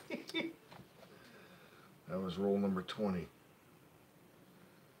 That was roll number 20.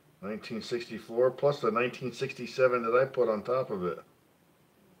 1964 plus the 1967 that I put on top of it.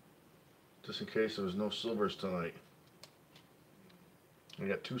 Just in case there was no silvers tonight. We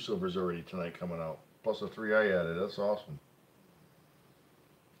got 2 silvers already tonight coming out. Plus the 3 I added. That's awesome.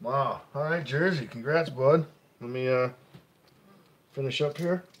 Wow. All right, Jersey. Congrats, bud. Let me finish up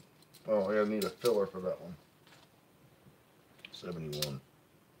here. Oh, I need a filler for that one. 71.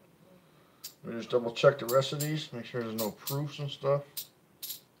 Let me just double check the rest of these. Make sure there's no proofs and stuff.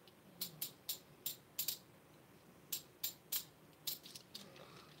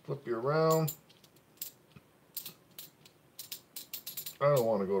 Flip you around. I don't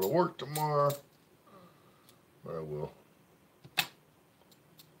want to go to work tomorrow, but I will.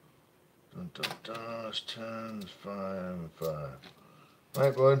 Dun, dun, dun. It's 10, it's 5, and 5. All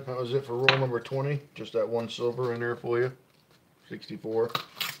right, bud. That was it for roll number 20. Just that one silver in there for you. 64,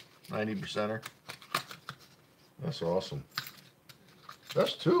 90%er. That's awesome.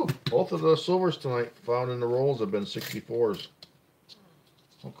 That's 2. Both of the silvers tonight found in the rolls have been 64s.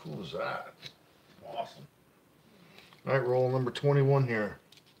 How cool is that? Awesome. All right, roll number 21 here.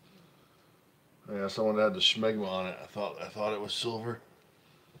 Yeah, someone had the schmegma on it. I thought it was silver,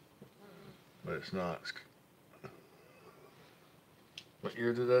 but it's not. What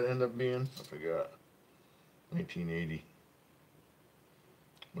year did that end up being? I forgot. 1980.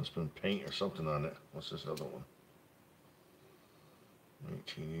 Must have been paint or something on it. What's this other one?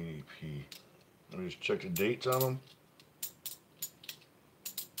 1980p. Let me just check the dates on them.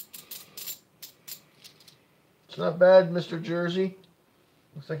 It's not bad, Mr. Jersey.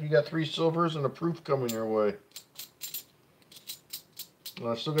 Looks like you got 3 silvers and a proof coming your way.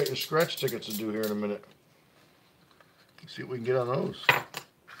 Well, I still got your scratch tickets to do here in a minute. Let's see what we can get on those.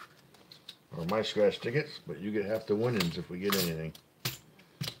 Or my scratch tickets, but you get half the winnings if we get anything.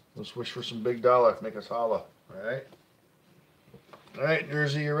 Let's wish for some big dollar. Make us holla. Alright? Alright,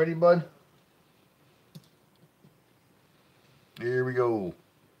 Jersey, you ready, bud? Here we go.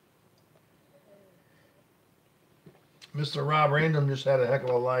 Mr. Rob Random just had a heck of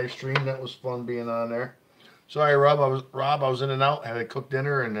a live stream. That was fun being on there. Sorry, Rob. I was in and out. Had to cook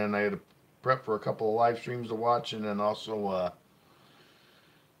dinner, and then I had to prep for a couple of live streams to watch, and then also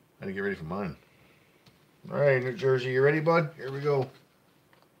had to get ready for mine. All right, New Jersey, you ready, bud? Here we go.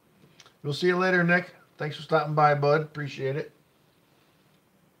 We'll see you later, Nick. Thanks for stopping by, bud. Appreciate it.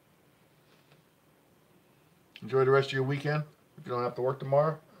 Enjoy the rest of your weekend if you don't have to work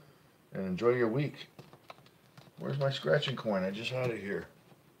tomorrow, and enjoy your week. Where's my scratching coin? I just had it here.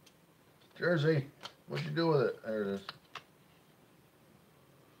 Jersey, what'd you do with it? There it is.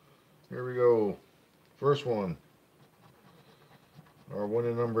 Here we go. First one. Our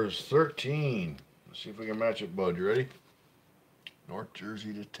winning number is 13. Let's see if we can match it, bud. You ready? North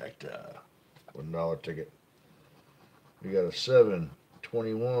Jersey Detective. $1 ticket. We got a 7,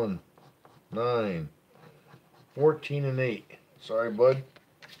 21, 9, 14, and 8. Sorry, bud.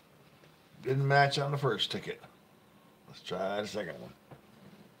 Didn't match on the first ticket. Let's try the second one.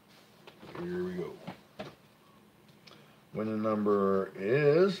 Here we go. Winning number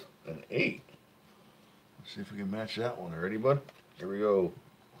is an 8. Let's see if we can match that one. Ready, bud? Here we go.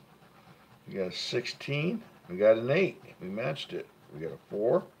 We got a 16. We got an 8. We matched it. We got a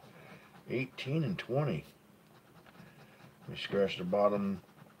 4, 18, and 20. We scratch the bottom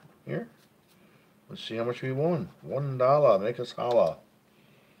here. Let's see how much we won. $1. Make us holla.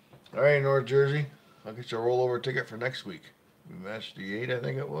 All right, North Jersey. I'll get you a rollover ticket for next week. We matched the 8, I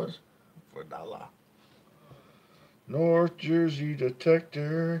think it was, for $1. North Jersey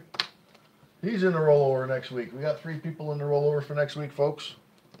Detector. He's in the rollover next week. We got 3 people in the rollover for next week, folks.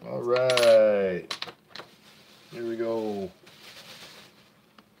 All right. Here we go.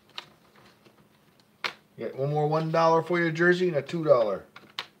 Get one more $1 for you, Jersey, and a $2.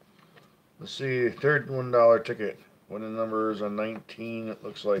 Let's see, third $1 ticket. Winning number is a 19, it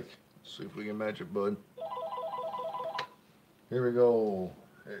looks like. Let's see if we can match it, bud. Here we go.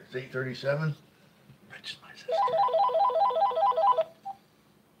 It's 8:37. Rich, my sister.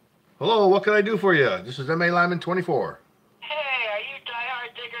 Hello, what can I do for you? This is M.A. Lyman 24. Hey, are you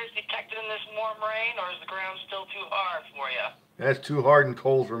diehard diggers detected in this warm rain, or is the ground still too hard for you? That's too hard and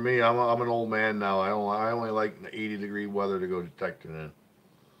cold for me. I'm an old man now. I only like 80-degree weather to go detecting in.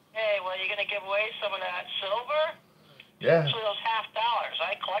 Hey, well, you gonna give away some of that silver? Yeah. Especially those $half.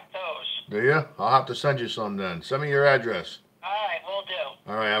 I collect those. Do you? I'll have to send you some then. Send me your address. All right, will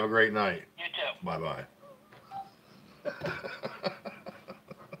do. All right, have a great night. You too. Bye-bye.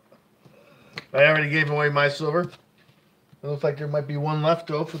 I already gave away my silver. It looks like there might be one left,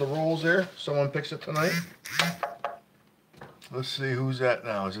 though, for the rolls there. Someone picks it tonight. Let's see who's that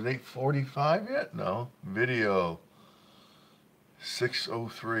now. Is it 8:45 yet? No. Video.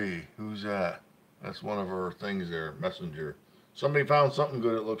 6:03. Who's that? That's one of our things there. Messenger. Somebody found something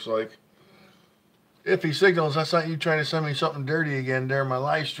good, it looks like. If he signals, that's not you trying to send me something dirty again there in my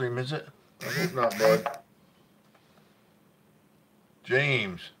live stream, is it? I hope not, bud.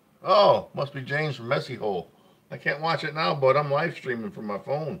 James. Oh, must be James from Messy Hole. I can't watch it now, bud. I'm live streaming from my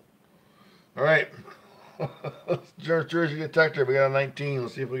phone. All right. Jersey Detector. We got a 19.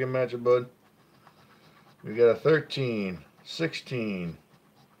 Let's see if we can match it, bud. We got a 13, 16,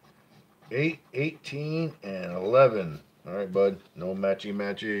 8, 18, and 11. All right, bud. No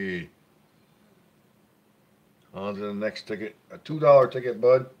matchy-matchy. On to the next ticket. A $2 ticket,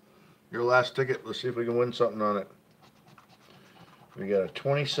 bud. Your last ticket. Let's see if we can win something on it. We got a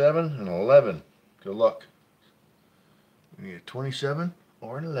 27 and 11. Good luck. We need a 27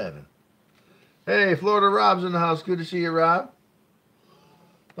 or an 11. Hey, Florida Rob's in the house. Good to see you, Rob.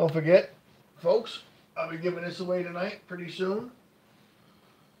 Don't forget, folks, I'll be giving this away tonight pretty soon.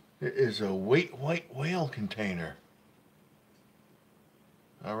 It is a weight white whale container.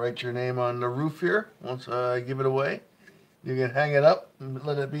 I'll write your name on the roof here once I give it away. You can hang it up and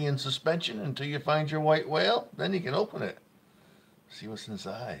let it be in suspension until you find your white whale. Then you can open it. See what's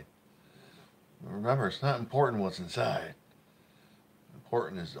inside. Remember, it's not important what's inside.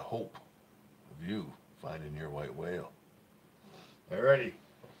 Important is the hope of you finding your white whale. Alrighty.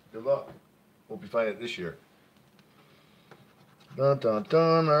 Good luck. Hope you find it this year. Dun dun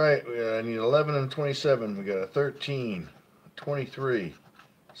dun. Alright, I need 11 and 27. We got a 13, 23,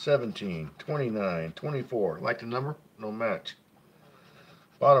 17, 29, 24. Like the number? No match.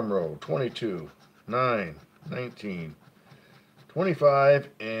 Bottom row, 22, 9, 19, 25,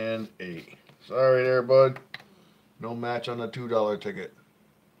 and 8. Sorry there, bud. No match on the $2 ticket.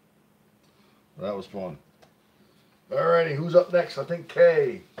 That was fun. Alrighty, who's up next? I think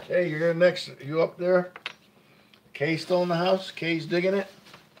Kay. Kay, you're next. You up there? Kay still in the house? Kay's digging it?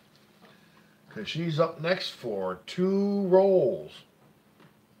 Because she's up next for 2 rolls.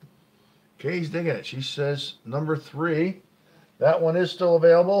 Kay's digging it. She says number 3. That one is still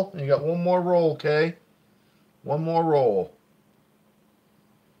available. You got one more roll, Kay. One more roll.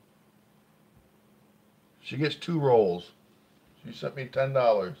 She gets 2 rolls. She sent me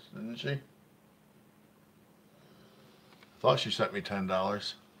 $10, didn't she? Thought she sent me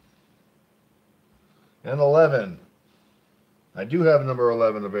 $10. And 11. I do have number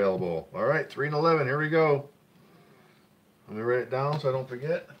 11 available. All right, 3 and 11. Here we go. Let me write it down so I don't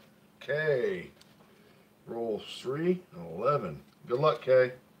forget. K. Roll 3 and 11. Good luck,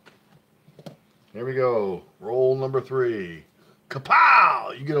 Kay. Here we go. Roll number 3.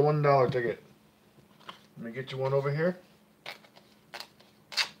 Kapow! You get a $1 ticket. Let me get you one over here.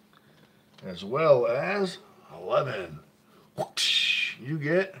 As well as 11. Whoosh. You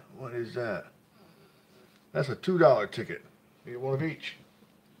get, what is that? That's a $2 ticket. You get one of each.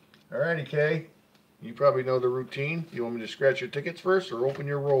 Alrighty, Kay. You probably know the routine. You want me to scratch your tickets first or open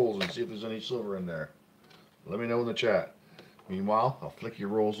your rolls and see if there's any silver in there? Let me know in the chat. Meanwhile, I'll flick your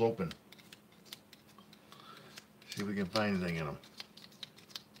rolls open. See if we can find anything in them.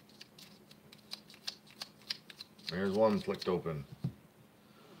 There's one flicked open.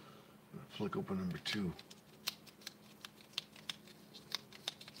 Flick open number 2.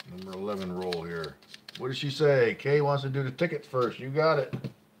 Number 11 roll here. What does she say? Kay wants to do the tickets first. You got it.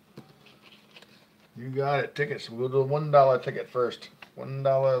 You got it. Tickets. We'll do a $1 ticket first.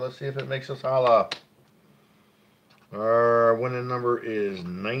 $1. Let's see if it makes us holla. Our winning number is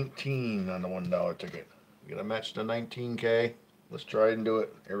 19 on the $1 ticket. We gotta match the 19K. Let's try and do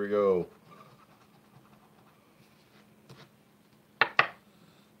it. Here we go.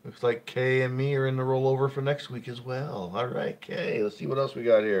 Looks like Kay and me are in the rollover for next week as well. All right, Kay. Let's see what else we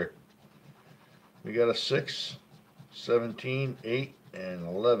got here. We got a 6, 17, 8, and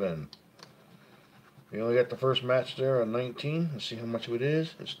 11. You only got the first match there on 19. Let's see how much it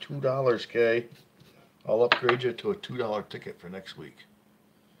is. It's $2, Kay. I'll upgrade you to a $2 ticket for next week.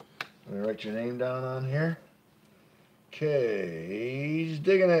 Let me write your name down on here. Kay's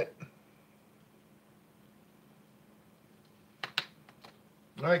digging it.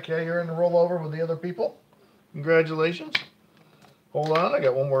 Alright, Kay, you're in the rollover with the other people. Congratulations. Hold on, I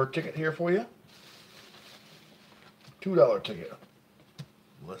got one more ticket here for you. $2 ticket.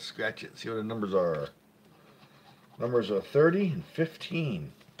 Let's scratch it and see what the numbers are. Numbers are 30 and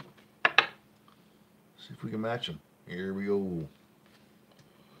 15. See if we can match them. Here we go.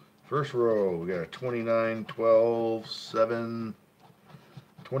 First row, we got a 29, 12, 7,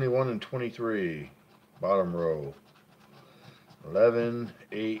 21, and 23. Bottom row, 11,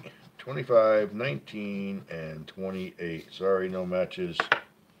 8, 25, 19, and 28. Sorry, no matches.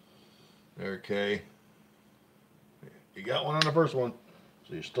 There, Kay. You got one on the first one,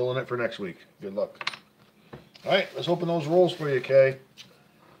 so you're still in it for next week. Good luck. All right, let's open those rolls for you, Kay.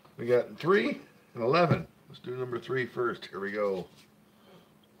 We got 3 and 11. Let's do number 3 first. Here we go.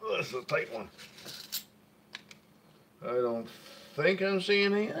 Oh, this is a tight one. I don't think I'm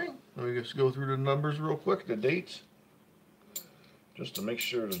seeing anything. Let me just go through the numbers real quick, the dates, just to make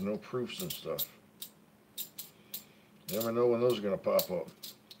sure there's no proofs and stuff. You never know when those are going to pop up.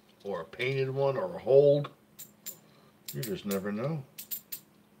 Or a painted one or a hold. You just never know.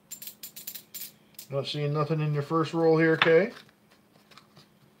 Not seeing nothing in your first roll here, Kay.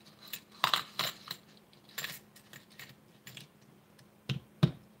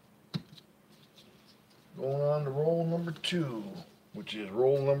 Going on to roll number 2, which is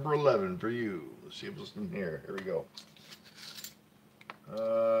roll number 11 for you. Let's see what's in here. Here we go.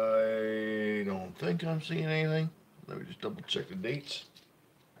 I don't think I'm seeing anything. Let me just double check the dates.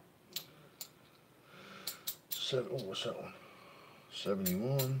 Oh, what's that one?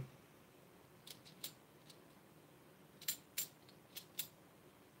 71.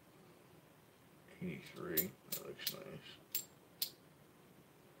 83. That looks nice.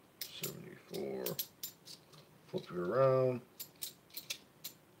 74. Flip it around.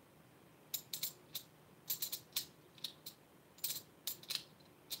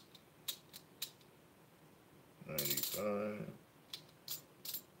 95.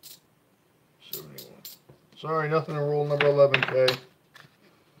 71. Sorry, nothing in roll number 11, Kay.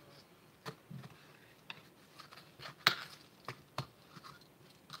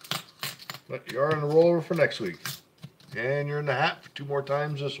 But you are in the rollover for next week. And you're in the hat for 2 more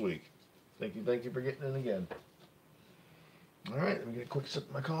times this week. Thank you for getting in again. Alright, let me get a quick sip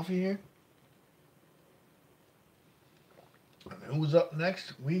of my coffee here. And who's up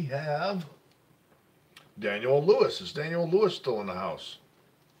next? We have Daniel Lewis. Is Daniel Lewis still in the house?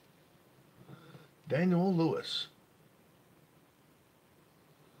 Daniel Lewis.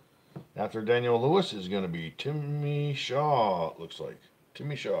 After Daniel Lewis is going to be Timmy Shaw, it looks like.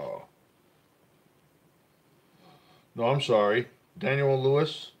 Timmy Shaw. No, I'm sorry. Daniel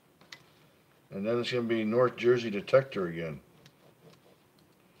Lewis. And then it's going to be North Jersey Detector again.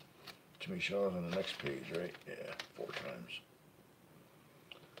 Timmy Shaw's on the next page, right? Yeah, 4 times.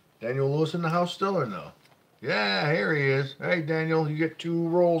 Daniel Lewis in the house still or no? Yeah, here he is. Hey, Daniel, you get 2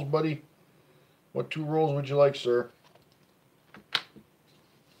 rolls, buddy. What 2 rolls would you like, sir?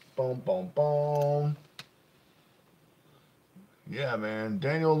 Boom, boom, boom. Yeah, man.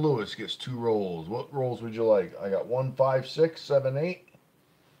 Daniel Lewis gets 2 rolls. What rolls would you like? I got 1, 5, 6, 7, 8.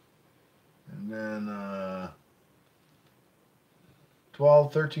 And then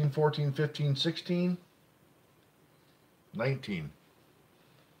 12, 13, 14, 15, 16, 19.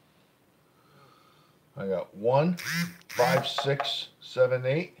 I got 1, 5, 6, 7,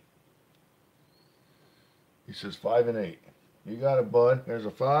 8. He says 5 and 8. You got it, bud. There's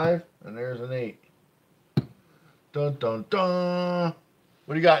a 5 and there's an 8. Dun dun dun.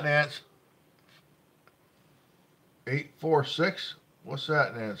 What do you got, Nance? 8, 4, 6. What's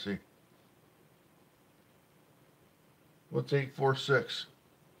that, Nancy? What's 8, 4, 6?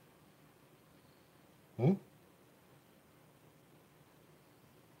 Who?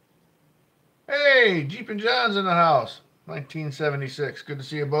 Hey, Jeep and John's in the house. 1976. Good to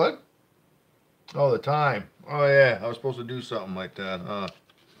see you, bud. Oh, the time. Oh, yeah. I was supposed to do something like that, huh?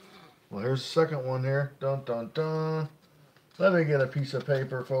 Well, here's the second one here. Dun, dun, dun. Let me get a piece of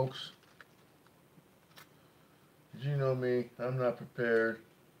paper, folks. You know me. I'm not prepared.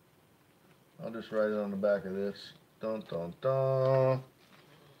 I'll just write it on the back of this. Dun, dun, dun.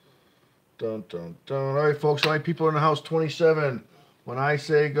 Dun, dun, dun. All right, folks. How many people in the house? 27. When I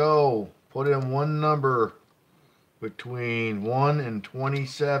say go, put in one number between 1 and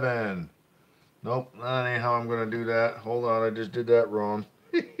 27. Nope, that ain't how I'm going to do that. Hold on, I just did that wrong.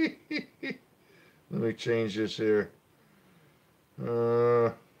 Let me change this here.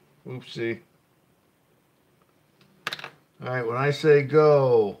 Oopsie. Alright, when I say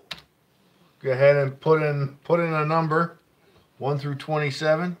go ahead and put in a number 1 through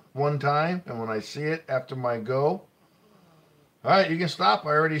 27 one time, and when I see it after my go, alright, you can stop. I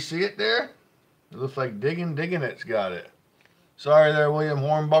already see it there. It looks like digging it's got it. Sorry there, William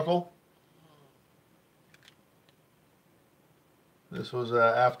Hornbuckle. This was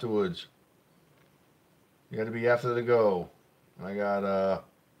afterwards. You got to be after the go. I got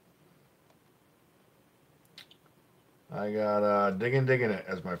digging it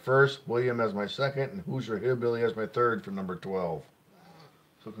as my first, William as my second, and Hoosier Hillbilly as my third for number 12.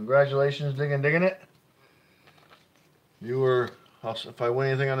 So congratulations, digging it. You were, if I win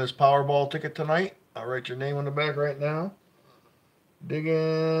anything on this Powerball ticket tonight, I'll write your name on the back right now.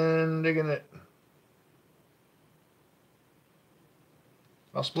 Digging it.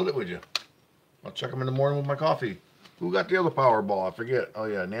 I'll split it with you. I'll check them in the morning with my coffee. Who got the other Powerball? I forget. Oh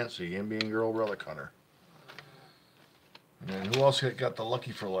yeah, Nancy, Ambient Girl Relic Hunter. And who else got the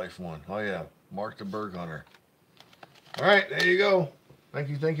Lucky for Life one? Oh yeah, Mark the Berg Hunter. All right, there you go. Thank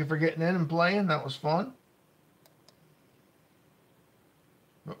you for getting in and playing. That was fun.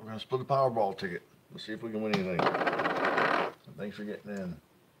 But we're gonna split a Powerball ticket. Let's see if we can win anything. Thanks for getting in.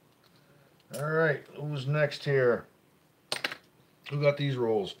 All right, who's next here? Who got these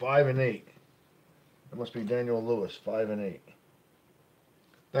rolls? 5 and 8. That must be Daniel Lewis. 5 and 8.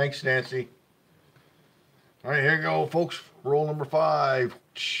 Thanks, Nancy. All right, here you go, folks. Roll number 5.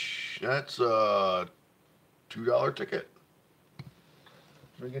 That's a $2 ticket.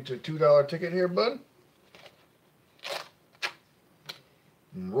 Let me get you a $2 ticket here, bud.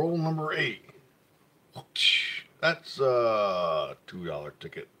 And roll number 8. That's a $2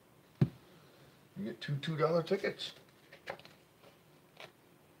 ticket. You get two $2 tickets.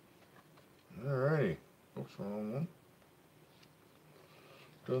 Alrighty. Oops, wrong one.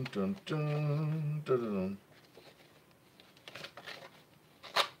 Dun dun dun dun dun.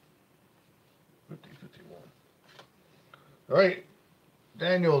 50-51. Alright.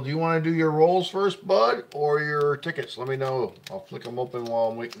 Daniel, do you want to do your rolls first, bud, or your tickets? Let me know. I'll flick them open while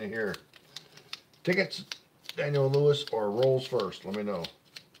I'm waiting to hear. Tickets, Daniel Lewis, or rolls first? Let me know.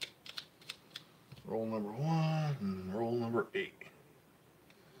 Roll number 1 and roll number 8.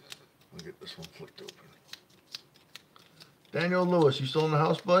 I'll get this one flicked open. Daniel Lewis, you still in the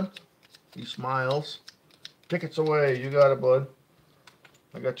house, bud? He smiles. Tickets away. You got it, bud.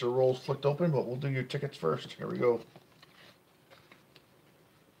 I got your rolls flicked open, but we'll do your tickets first. Here we go.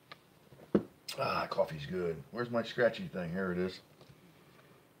 Ah, coffee's good. Where's my scratchy thing? Here it is.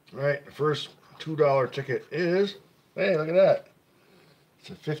 All right, the first $2 ticket is, hey, look at that. It's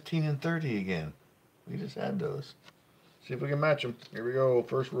a 15 and 30 again. We just had those. See if we can match them. Here we go.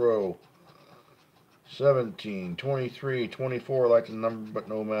 First row. 17, 23, 24. I like the number, but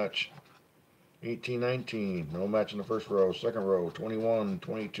no match. 18, 19. No match in the first row. Second row. 21,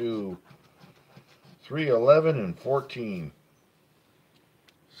 22, 3, 11, and 14.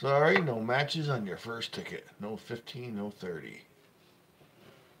 Sorry, no matches on your first ticket. No 15, no 30.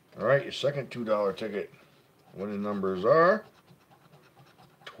 All right, your second $2 ticket. Winning numbers are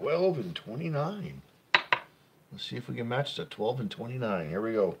 12 and 29. Let's see if we can match the 12 and 29. Here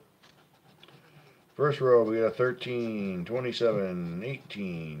we go. First row, we got a 13, 27,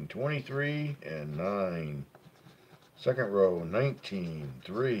 18, 23, and 9. Second row, 19,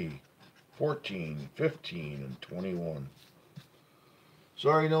 3, 14, 15, and 21.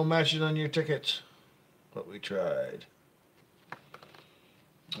 Sorry, no matches on your tickets, but we tried.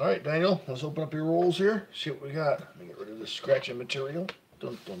 All right, Daniel, let's open up your rolls here. See what we got. Let me get rid of this scratching material.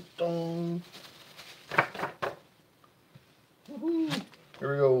 Dun, dun, dun. Woohoo.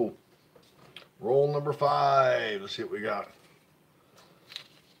 Here we go. Roll number 5. Let's see what we got.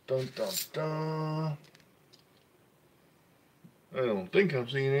 Dun, dun, dun. I don't think I'm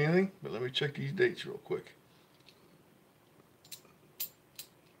seeing anything, but let me check these dates real quick.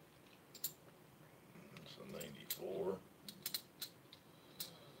 That's a 94.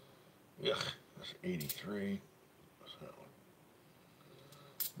 Yuck, that's 83. What's that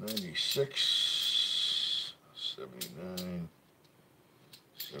one? 96, 79,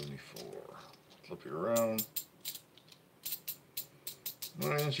 74. Flip you around.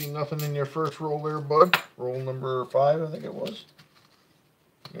 I didn't see nothing in your first roll there, bud. Roll number 5, I think it was.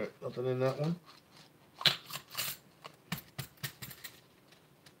 Yeah, nothing in that one.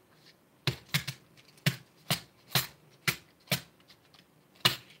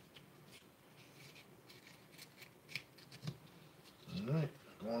 Alright,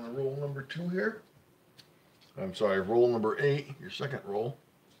 going to roll number 2 here. I'm sorry, roll number 8, your second roll.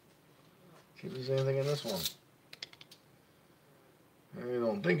 See if there's anything in this one. I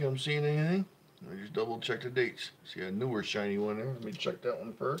don't think I'm seeing anything. I just double check the dates. See a newer shiny one there. Let me check that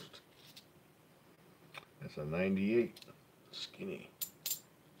one first. That's a 98. Skinny.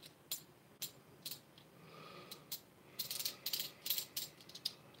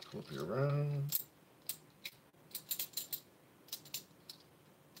 Flip it around.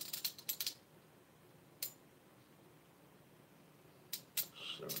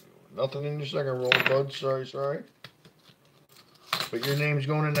 Nothing in your second roll, bud. Sorry. But your name's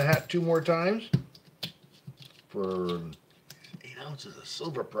going in the hat 2 more times for 8 ounces of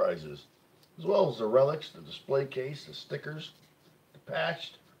silver prizes, as well as the relics, the display case, the stickers, the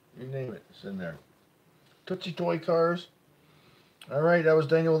patch, you name it, it's in there. Tootsie Toy cars. All right, that was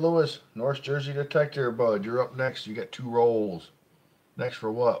Daniel Lewis, North Jersey Detector, bud. You're up next. You got 2 rolls. Next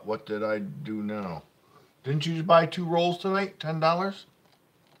for what? What did I do now? Didn't you just buy 2 rolls tonight? $10?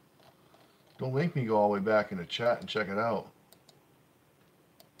 Don't make me go all the way back in the chat and check it out.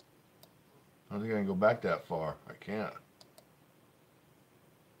 I don't think I can go back that far. I can't.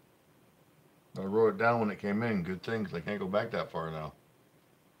 I wrote it down when it came in. Good thing, 'cause I can't go back that far now.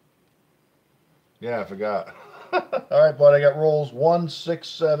 Yeah, I forgot. Alright, bud, I got rolls 1, 6,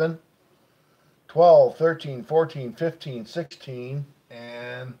 7, 12, 13, 14, 15, 16,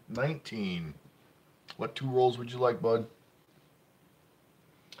 and 19. What 2 rolls would you like, bud?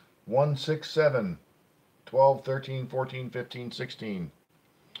 1, 6, 7, 12, 13, 14, 15, 16.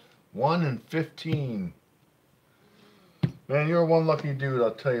 1 and 15. Man, you're one lucky dude,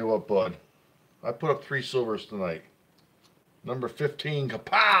 I'll tell you what, bud. I put up 3 silvers tonight. Number 15,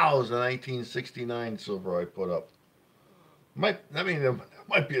 kapow, is the 1969 silver I put up. There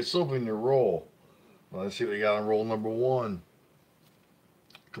might be a silver in your roll. Well, let's see what we got on roll number 1.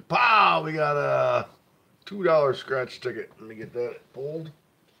 Kapow, we got a $2 scratch ticket. Let me get that pulled.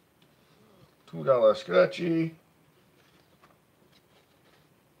 $2 scratchy.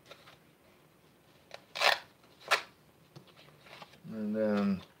 And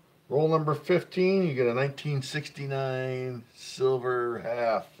then roll number 15, you get a 1969 silver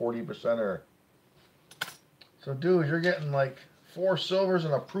half, 40%er. So, dude, you're getting like 4 silvers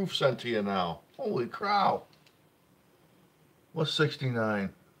and a proof sent to you now. Holy cow. What's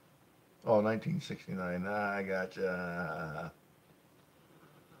 69? Oh, 1969. I gotcha.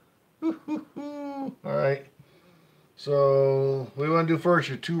 All right. So, what do you want to do first?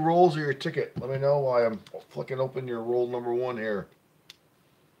 Your 2 rolls or your ticket? Let me know while I'm flicking open your roll number 1 here.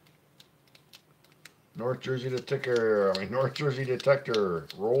 North Jersey Detector. North Jersey Detector.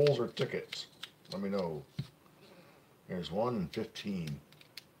 Rolls or tickets? Let me know. There's 1 and 15.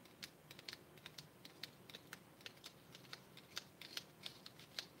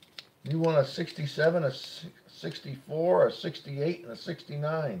 You want a 67, a 64, a 68, and a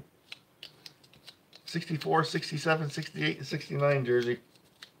 69. 64, 67, 68, and 69, Jersey.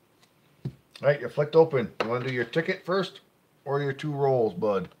 Alright, you're flicked open. You want to do your ticket first or your 2 rolls,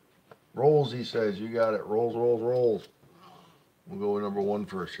 bud? Rolls, he says. You got it. Rolls, rolls, rolls. We'll go with number 1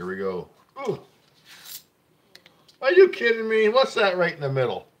 first. Here we go. Ooh. Are you kidding me? What's that right in the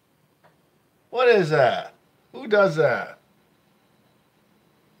middle? What is that? Who does that?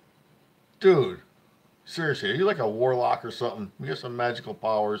 Dude. Seriously, are you like a warlock or something? You got some magical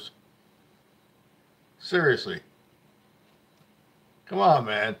powers. Seriously. Come on,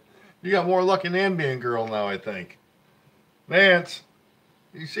 man. You got more luck than Ambient Girl now, I think. Nance,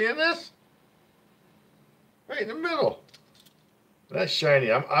 you seeing this? Right in the middle. That's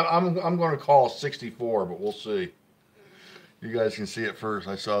shiny. I'm going to call 64, but we'll see. You guys can see it first.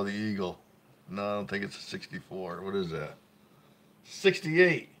 I saw the eagle. No, I don't think it's a 64. What is that?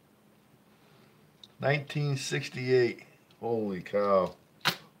 68. 1968. Holy cow.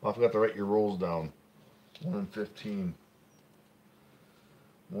 I forgot to write your rolls down. 1 and 15.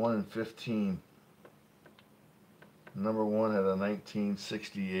 1 and 15. Number 1 had a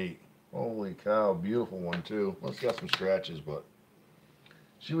 1968. Holy cow. Beautiful one, too. Well, it's got some scratches, but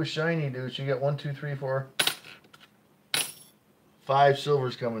she was shiny, dude. She got 1, 2, 3, 4. 5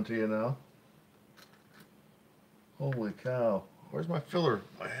 silvers coming to you now. Holy cow. Where's my filler?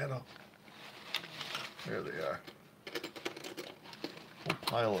 My head up. There they are. Whole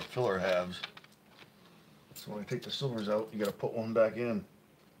pile of filler halves. So when I take the silvers out, you gotta put 1 back in.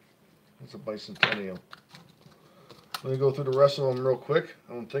 That's a bicentennial. Let me go through the rest of them real quick.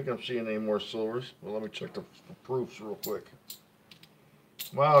 I don't think I'm seeing any more silvers. Well, let me check the proofs real quick.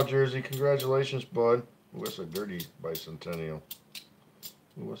 Wow, Jersey, congratulations, bud. Ooh, that's a dirty bicentennial.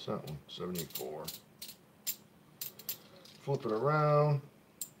 Ooh, what's that one? 74. Flip it around.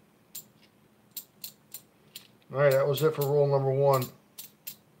 Alright, that was it for roll number 1.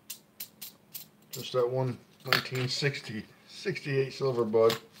 Just that one 68 silver,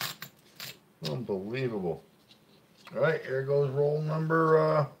 bud. Unbelievable. All right, here goes roll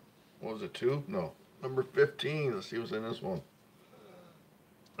number, what was it, 2? No, number 15. Let's see what's in this one.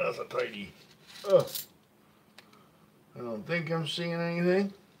 That's a tighty. Ugh. I don't think I'm seeing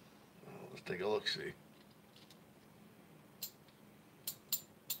anything. Let's take a look-see.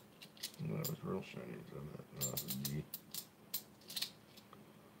 That was real shiny, wasn't it? No, that's a G.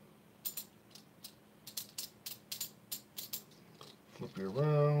 Flip you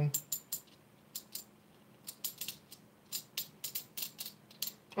around.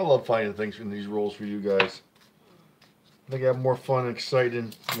 I love finding things in these rolls for you guys. I think I have more fun and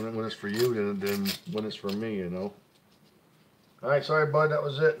exciting when it's for you than when it's for me, you know. Alright, sorry bud, that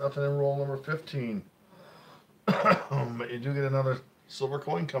was it. Nothing in roll number 15. But you do get another silver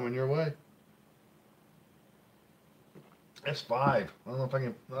coin coming your way. That's 5. I don't know if I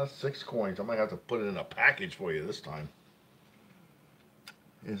can, that's 6 coins. I might have to put it in a package for you this time.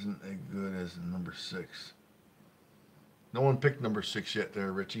 Isn't as good as number 6. No one picked number 6 yet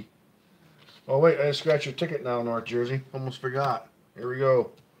there, Richie. Oh wait, I just scratched your ticket now, North Jersey. Almost forgot. Here we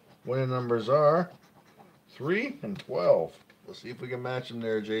go. Winning numbers are 3 and 12. Let's see if we can match them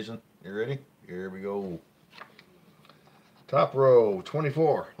there, Jason. You ready? Here we go. Top row,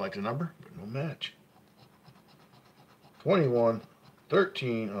 24. Like the number, but no match. 21,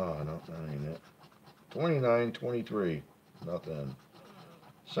 13. Oh, no, that ain't it. 29, 23. Nothing.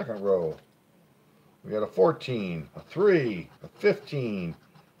 Second row. We got a 14, a 3, a 15,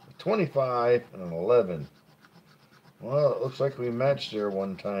 a 25, and an 11. Well, it looks like we matched there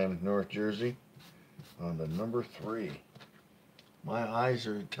one time, North Jersey, on the number 3. My eyes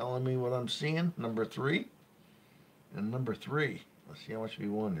are telling me what I'm seeing. Number 3 and number 3. Let's see how much we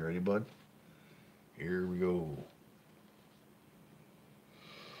won. You ready, bud? Here we go.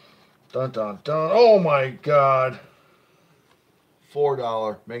 Dun, dun, dun. Oh, my God.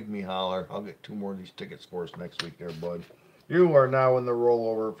 $4. Make me holler. I'll get 2 more of these tickets for us next week there, bud. You are now in the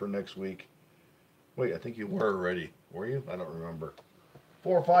rollover for next week. Wait, I think you were already. Were you? I don't remember.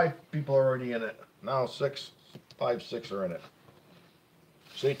 4 or 5 people are already in it. Now 6, 5, 6 are in it.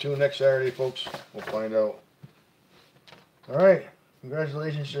 Stay tuned next Saturday, folks. We'll find out. All right.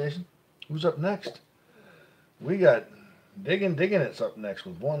 Congratulations, Jason. Who's up next? We got Diggin' It's up next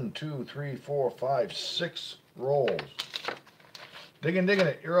with 1, 2, 3, 4, 5, 6 rolls. Diggin'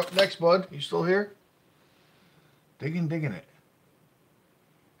 It. You're up next, bud. You still here? Diggin' It.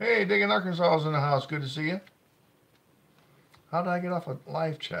 Hey, Diggin' Arkansas is in the house. Good to see you. How did I get off of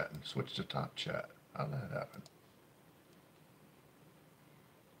live chat and switch to top chat? How did that happen?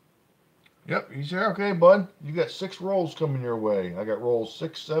 Yep, he's here. Okay, bud. You got 6 rolls coming your way. I got rolls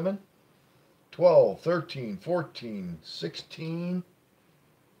 6, 7, 12, 13, 14, 16,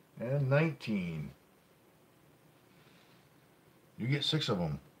 and 19. You get 6 of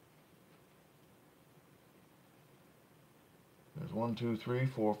them. There's 1, 2, 3,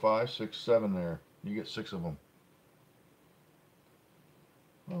 4, 5, 6, 7 there. You get 6 of them.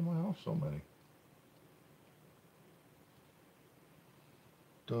 Oh my house, so many.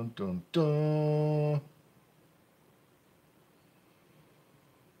 Dun dun dun.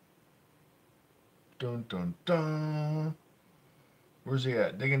 Dun dun dun. Where's he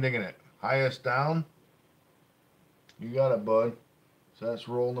at? Digging it. Highest down. You got it, bud. So that's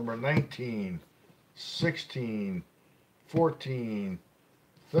roll number 19, 16, 14,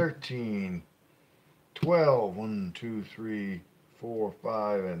 13, 12, 1, 2, 3, 4,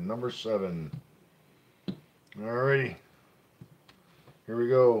 5, and number 7. Alrighty. Here we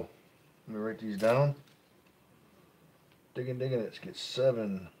go. Let me write these down. Digging it. Let's get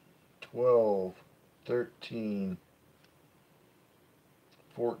 7, 12, 13,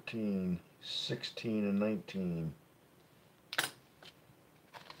 14, 16, and 19.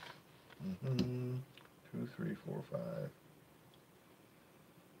 2, 3, 4, 5.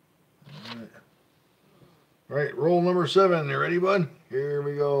 All right, roll number 7. You ready, bud? Here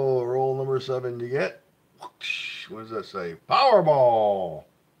we go. Roll number 7. You get? What does that say? Powerball.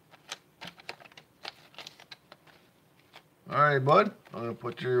 All right, bud. I'm gonna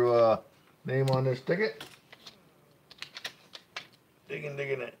put your name on this ticket. Digging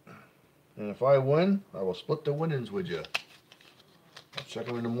it. And if I win, I will split the winnings with you. I'll check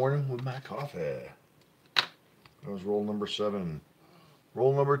them in the morning with my coffee. That was roll number 7.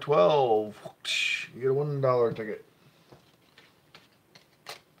 Roll number 12. You get a $1 ticket.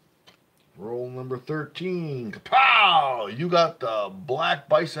 Roll number 13. Kapow! You got the black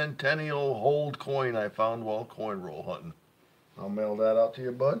bicentennial hold coin I found while coin roll hunting. I'll mail that out to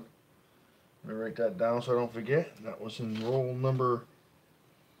you, bud. Let me write that down so I don't forget. That was in roll number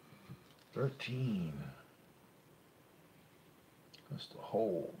 13. That's the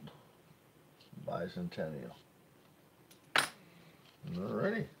hold. Bicentennial.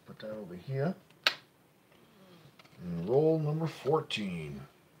 Alrighty, put that over here. And roll number 14.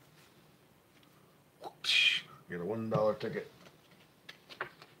 Get a $1 ticket.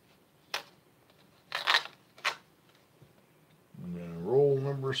 And then roll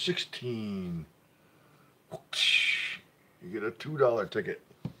number 16. You get a $2 ticket.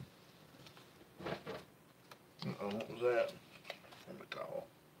 What was that? On the towel.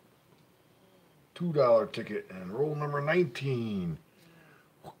 $2 ticket. And roll number 19.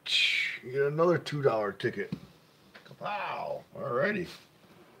 You get another $2 ticket. Wow. Alrighty.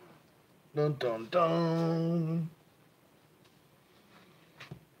 Dun dun dun.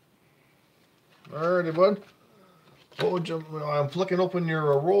 Alrighty, bud. What would you? I'm flicking open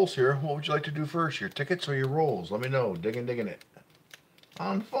your rolls here. What would you like to do first? Your tickets or your rolls? Let me know. Digging it.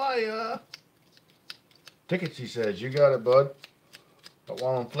 On fire. Tickets, he says. You got it, bud. But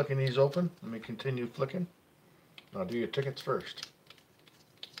while I'm flicking these open, let me continue flicking. I'll do your tickets first.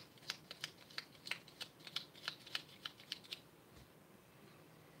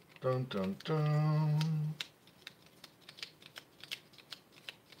 Dun dun dun.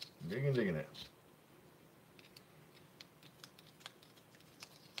 Digging it.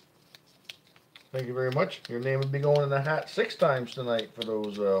 Thank you very much. Your name will be going in the hat 6 times tonight for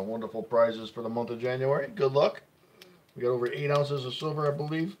those wonderful prizes for the month of January. Good luck. We got over 8 ounces of silver, I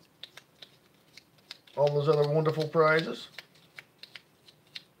believe. All those other wonderful prizes.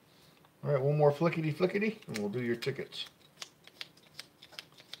 All right, one more flickety, and we'll do your tickets.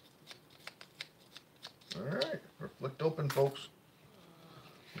 All right, we're flicked open, folks.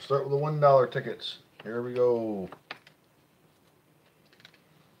 We'll start with the $1 tickets. Here we go.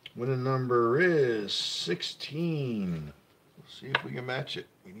 Winning number is 16. Let's see if we can match it.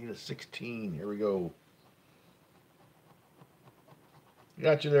 We need a 16. Here we go.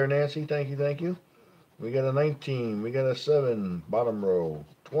 Got you there, Nancy. Thank you. We got a 19. We got a 7. Bottom row.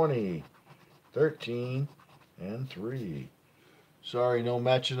 20. 13. And 3. Sorry, no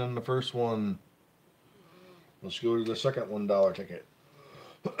matching on the first one. Let's go to the second $1 ticket.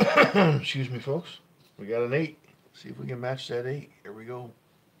 Excuse me, folks. We got an 8. See if we can match that 8. Here we go.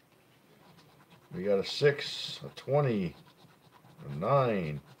 We got a 6, a 20, a 9,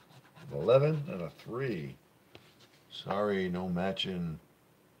 an 11, and a 3. Sorry, no matching.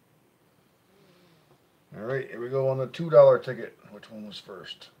 All right, here we go on the $2 ticket. Which one was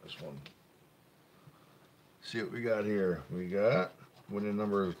first? This one. See what we got here. We got winning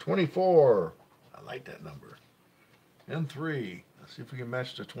number 24. I like that number. And 3. Let's see if we can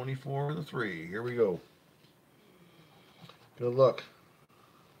match the 24 with the 3. Here we go. Good luck.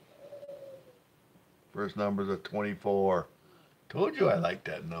 First number's a 24. Told you I liked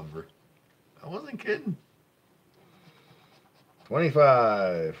that number. I wasn't kidding.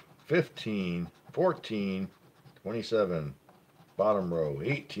 25, 15, 14, 27. Bottom row,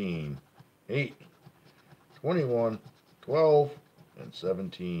 18, 8, 21, 12, and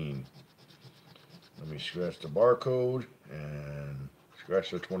 17. Let me scratch the barcode and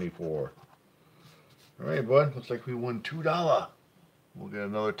scratch the 24. All right, bud. Looks like we won $2. We'll get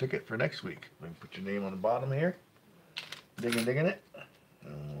another ticket for next week. Let me put your name on the bottom here. Digging it.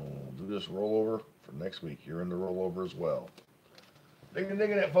 And we'll do this rollover for next week. You're in the rollover as well. Digging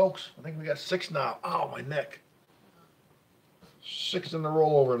it, folks. I think we got 6 now. Ow, my neck. 6 in the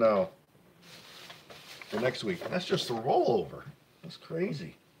rollover now for next week. And that's just the rollover. That's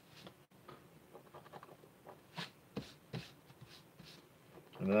crazy.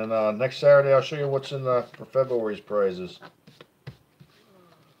 And then next Saturday, I'll show you what's in for February's prizes.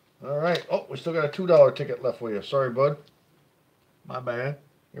 All right. Oh, we still got a $2 ticket left for you. Sorry, bud. My bad.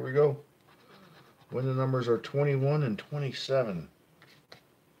 Here we go. Winning numbers are 21 and 27.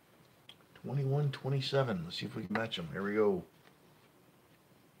 21, 27. Let's see if we can match them. Here we go.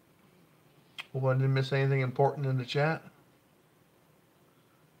 Hope I didn't miss anything important in the chat.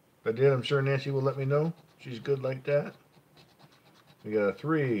 If I did, I'm sure Nancy will let me know. She's good like that. We got a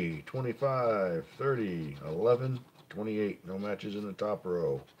 3, 25, 30, 11, 28. No matches in the top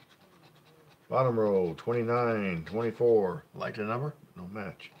row. Bottom row, 29, 24. Like the number? No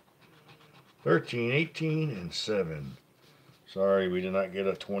match. 13, 18, and 7. Sorry, we did not get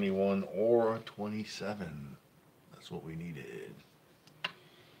a 21 or a 27. That's what we needed.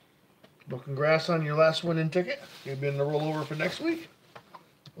 Well, congrats on your last winning ticket. You'll be in the rollover for next week.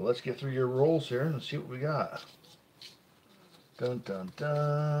 Well, let's get through your rolls here and see what we got. Dun, dun,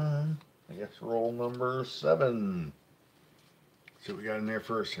 dun. I guess roll number 7. Let's see what we got in there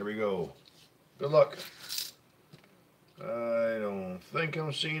first. Here we go. Good luck. I don't think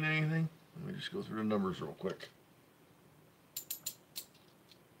I'm seeing anything. Let me just go through the numbers real quick.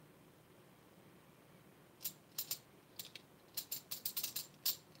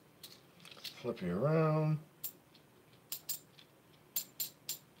 Flip you around.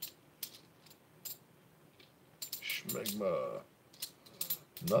 Schmegma.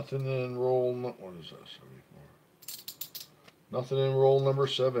 Nothing in roll. What is that? 74. Nothing in roll number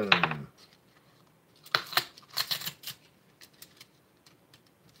 7.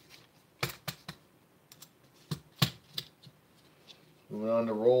 Moving on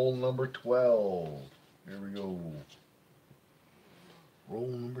to roll number 12. Here we go. Roll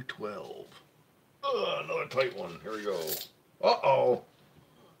number 12. Another tight one. Here we go. Uh-oh.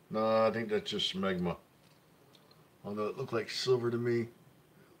 No, I think that's just smegma. Although it looked like silver to me.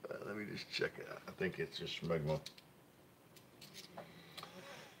 Let me just check it out. I think it's just smegma.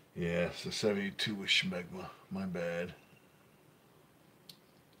 Yeah, it's the 72 with smegma. My bad.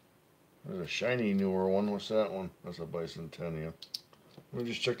 There's a shiny newer one. What's that one? That's a bicentennial. Let me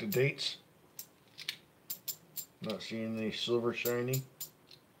just check the dates. Not seeing any silver shiny.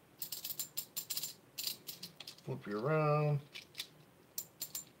 Flip you around.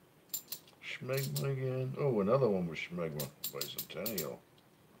 Schmegma again. Oh, another one with Schmegma. Bicentennial.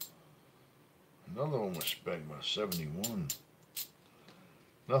 Another one with Schmegma. 71.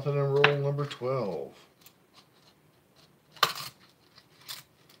 Nothing in roll number 12.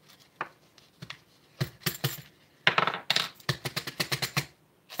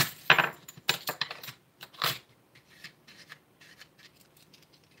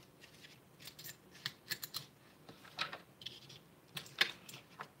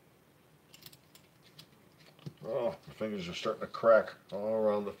 Oh, my fingers are starting to crack all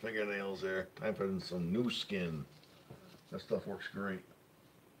around the fingernails there. Time for some new skin. That stuff works great.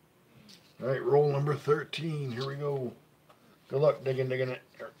 Alright, roll number 13. Here we go. Good luck digging it.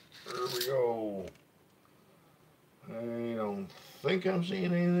 There we go. I don't think I'm seeing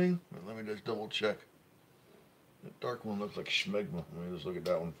anything. But let me just double check. That dark one looks like Schmegma. Let me just look at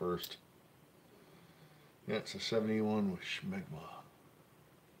that one first. Yeah, it's a 71 with Schmegma.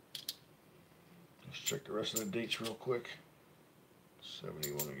 Let's check the rest of the dates real quick.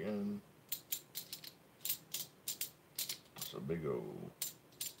 71 again. That's a big O.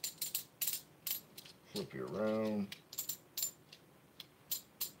 Flip you around.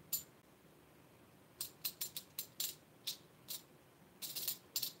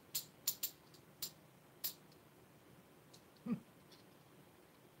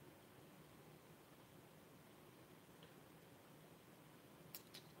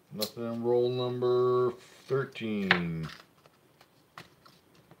 Nothing in roll number 13.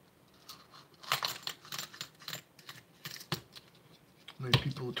 Many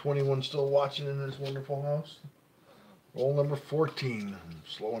people, 21 still watching in this wonderful house. Roll number 14. I'm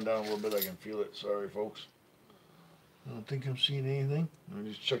slowing down a little bit. I can feel it. Sorry, folks. I don't think I'm seeing anything. Let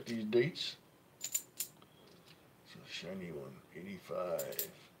me just check these dates. It's a shiny one. 85.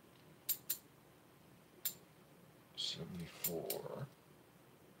 74.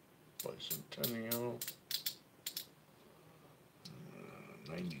 Bicentennial.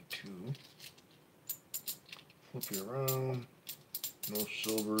 92. Flip you around. No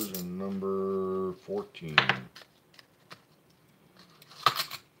silvers and number 14.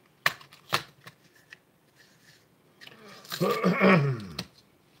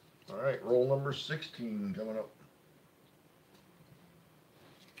 Alright, roll number 16 coming up.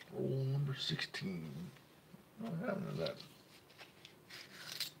 Roll number 16. What happened to that?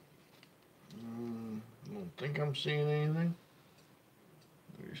 I don't think I'm seeing anything.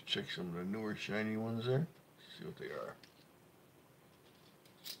 Let me just check some of the newer shiny ones there. See what they are.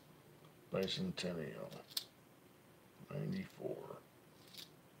 Bicentennial. 94.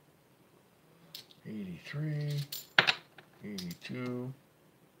 83. 82.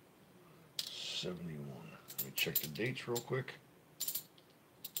 71. Let me check the dates real quick.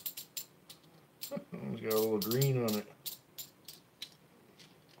 It's got a little green on it.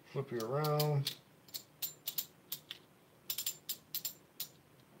 Flip you around.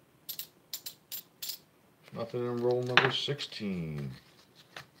 Nothing in roll number 16.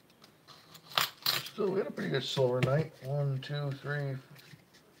 Still, we had a pretty good silver night. 1, 2, 3.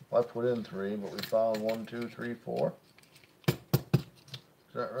 Well, I put in 3, but we found 1, 2, 3, 4. Is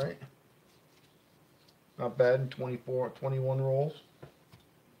that right? Not bad in 21 rolls.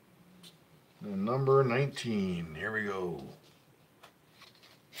 And number 19. Here we go.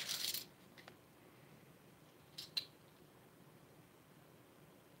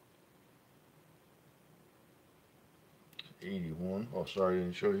 $81. Oh, sorry, I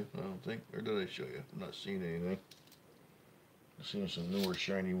didn't show you. I don't think. Or did I show you? I'm not seeing anything. I'm seeing some newer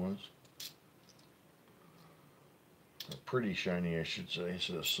shiny ones. Or pretty shiny, I should say,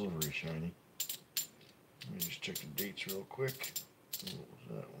 instead of silvery shiny. Let me just check the dates real quick. What was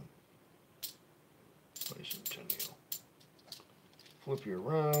that one? Bicentennial. Flip you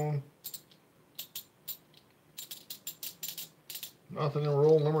around. Nothing in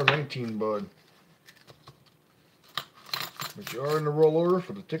roll number 19, bud. But you are in the roll order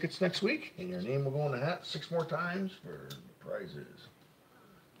for the tickets next week, and your name will go in the hat 6 more times for the prizes.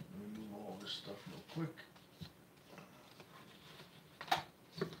 Let me move all this stuff real quick.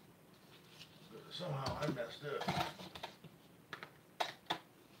 Somehow I messed up.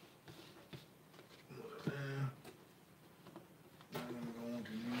 I'm going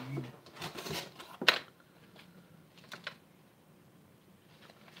to need.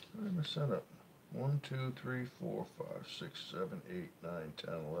 How did I mess that up? 1, 2, 3, 4, 5, 6, 7, 8, 9,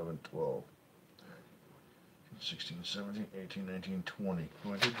 10, 11, 12, 16, 17, 18, 19, 20.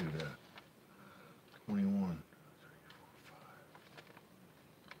 Oh, I did do that. 21.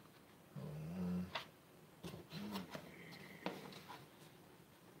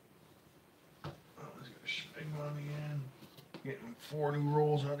 Getting 4 new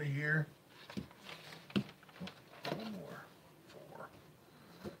rolls out of here. One more. 4.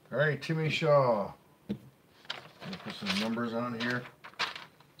 All right, Timmy Shaw. Let me put some numbers on here.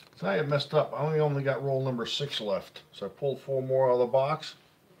 So I had messed up. I only got roll number 6 left. So I pulled 4 more out of the box.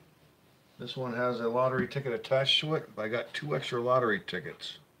 This one has a lottery ticket attached to it, but I got 2 extra lottery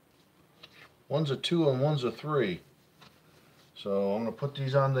tickets. One's a 2 and one's a 3. So I'm gonna put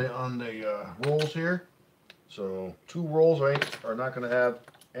these on the rolls here. So 2 rolls are not going to have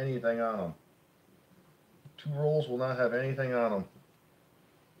anything on them. 2 rolls will not have anything on them.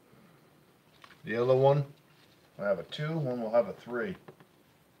 The other one will have a 2, one will have a 3.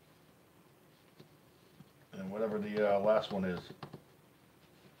 And whatever the last one is.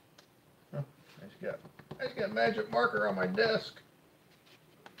 Huh, I just got magic marker on my desk.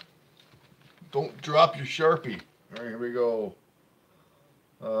 Don't drop your Sharpie. All right, here we go.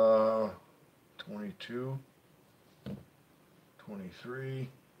 22. 23,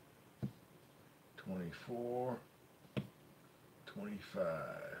 24, 25,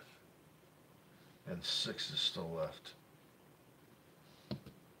 and 6 is still left.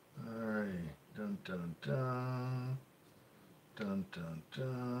 Alrighty, dun dun dun, dun dun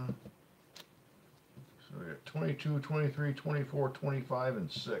dun. So we got 22, 23, 24, 25,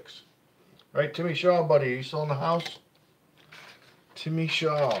 and 6. Alright, Timmy Shaw, buddy, are you still in the house? Timmy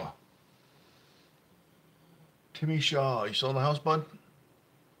Shaw. Timmy Shaw, you still in the house, bud?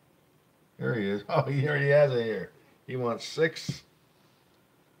 There he is. Oh, he already has it here. He wants 6,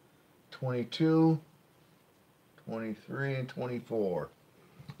 22, 23, and 24.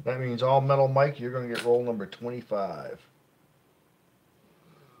 That means all metal Mike, you're going to get roll number 25.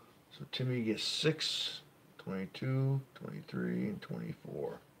 So Timmy gets 6, 22, 23, and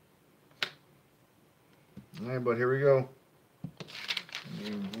 24. All right, bud, here we go.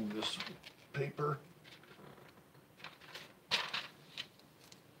 Let me move this paper.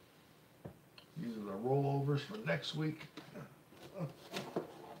 These are the rollovers for next week.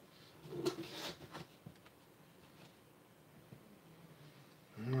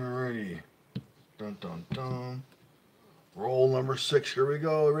 Alrighty. Dun dun dun. Roll number 6. Here we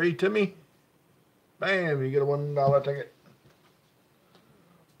go. Ready, Timmy? Bam! You get a $1 ticket.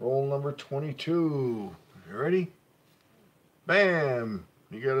 Roll number 22. You ready? Bam!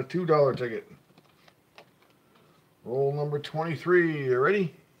 You get a $2 ticket. Roll number 23. You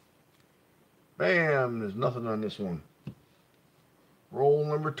ready? Bam! There's nothing on this one. Roll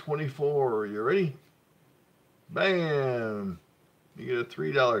number 24. You ready? Bam! You get a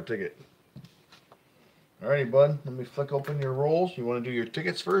 $3 ticket. Alrighty, bud. Let me flick open your rolls. You want to do your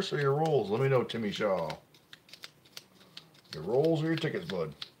tickets first or your rolls? Let me know, Timmy Shaw. Your rolls or your tickets,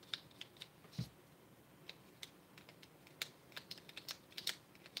 bud?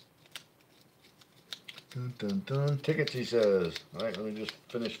 Dun dun dun. Tickets, he says. Alright, let me just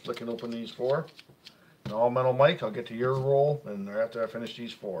finish flicking open these 4. And all metal Mike, I'll get to your roll, and after I finish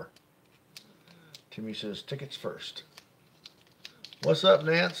these 4. Timmy says tickets first. What's up,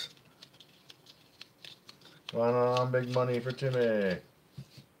 Nance? Come on, big money for Timmy.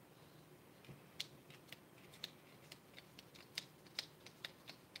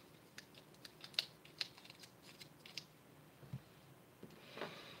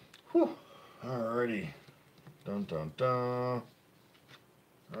 Whew. Alrighty. Dun dun dun.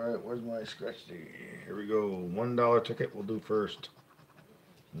 Alright, where's my scratch tee? Here we go. $1 ticket we'll do first.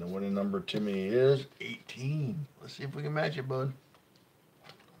 And the winning number, Timmy, is 18. Let's see if we can match it, bud.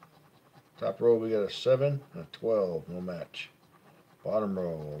 Top row, we got a 7 and a 12. No match. Bottom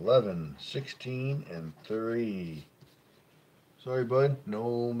row, 11, 16, and 3. Sorry, bud.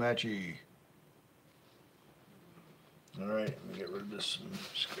 No matchy. Alright, let me get rid of this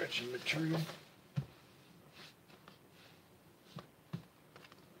scratching material.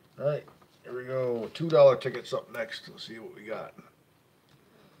 Alright, here we go. $2 tickets up next. Let's see what we got.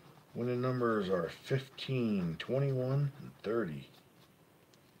 Winning numbers are 15, 21, and 30.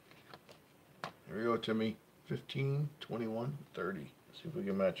 Here we go, Timmy. 15, 21, 30. Let's see if we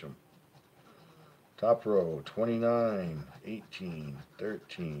can match them. Top row, 29, 18,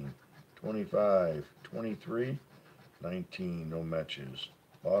 13, 25, 23, 19, no matches.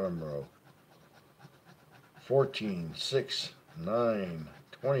 Bottom row, 14, 6, 9,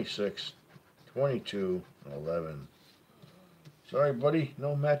 26, 22, 11. Sorry, buddy,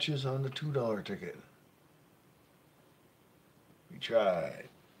 no matches on the $2 ticket. We tried.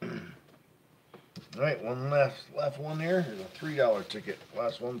 Alright, one last one here. Here's a $3 ticket.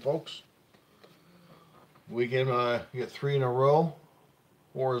 Last one, folks. We can get 3 in a row,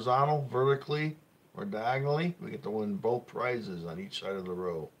 horizontal, vertically, or diagonally. We get to win both prizes on each side of the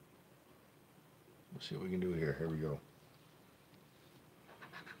row. Let's see what we can do here. Here we go.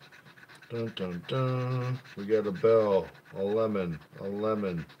 Dun dun dun. We got a bell, a lemon, a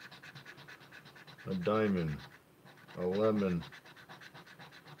diamond, a lemon,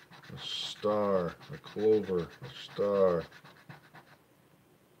 a star, a clover, a star,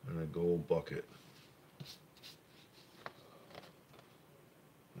 and a gold bucket.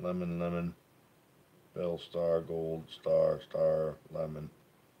 Lemon, lemon, bell, star, gold, star, star, lemon,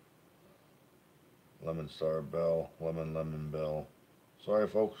 lemon, star, bell, lemon, lemon, bell. Sorry,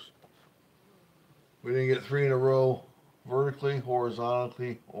 folks. We didn't get 3 in a row, vertically,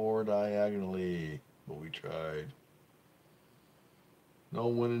 horizontally, or diagonally, but we tried. No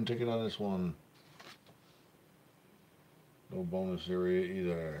winning ticket on this one. No bonus area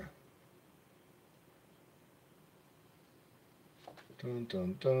either. Dun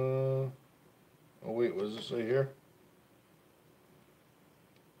dun dun. Oh wait, what does it say here?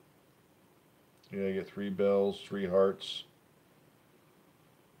 Yeah, I get 3 bells, 3 hearts,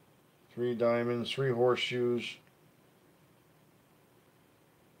 3 diamonds, 3 horseshoes.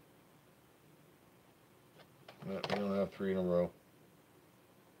 We don't have 3 in a row.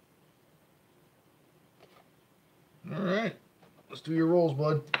 Alright, let's do your rolls,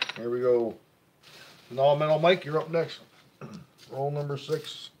 bud. Here we go. Phenomenal Mike, you're up next. Roll number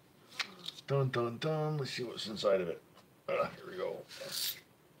 6. Dun dun dun. Let's see what's inside of it. Here we go.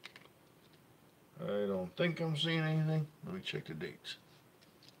 I don't think I'm seeing anything. Let me check the dates.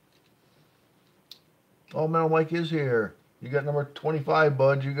 Oh, Metal Mike is here. You got number 25,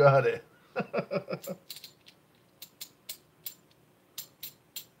 bud. You got it.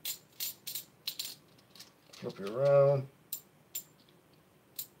 Flip you around.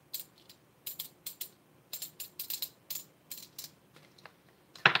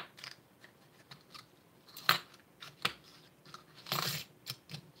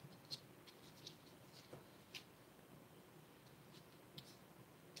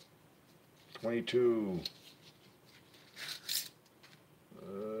 I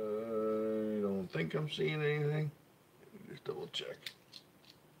don't think I'm seeing anything. Let me just double check.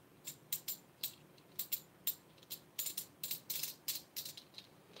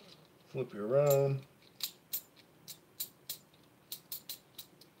 Flip you around.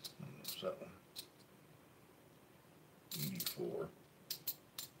 What's that one? 84.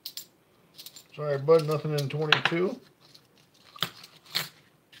 Sorry, bud, nothing in 22.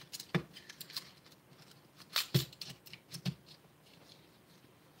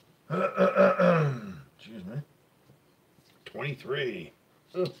 Excuse me. 23.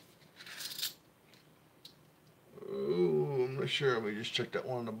 Ugh. Oh, I'm not sure. Let me just check that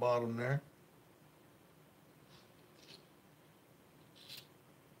one on the bottom there.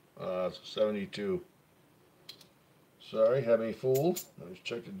 It's a 72. Sorry, had me fooled. Let's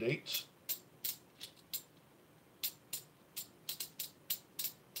check the dates.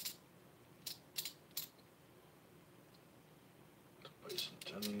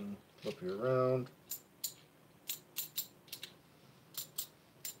 Bicentennial. Flip you around.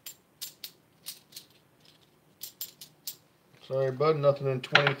 Sorry, bud, nothing in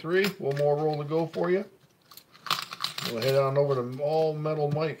 23. One more roll to go for you. We'll head on over to All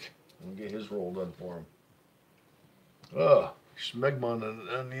Metal Mike and get his roll done for him. Oh, smegma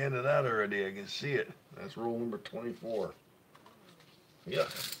on the end of that already. I can see it. That's roll number 24. Yeah.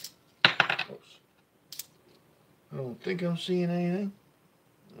 Oops. I don't think I'm seeing anything.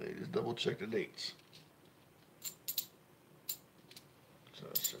 Let me just double check the dates. So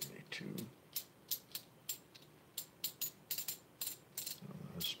 72.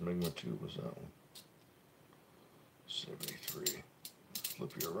 Smegma 2 was that one. 73. 73.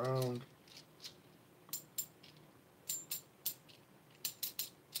 Flip you around.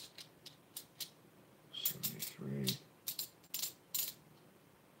 73.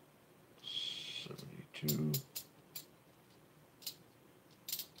 72.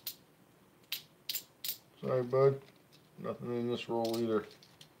 Sorry, bud. Nothing in this roll either.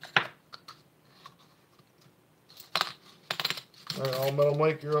 Alright, All Metal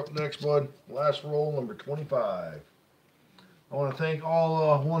Mike, you're up next, bud. Last roll, number 25. I want to thank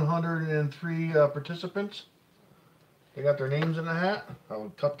all 103 participants. They got their names in the hat. I will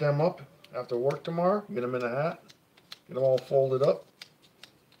cut them up after work tomorrow. Get them in the hat. Get them all folded up.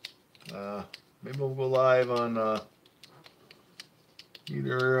 Maybe we'll go live on maybe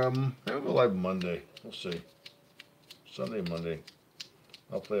we'll go live Monday. We'll see. Sunday, Monday.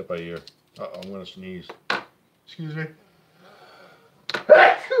 I'll play it by ear. I'm going to sneeze. Excuse me.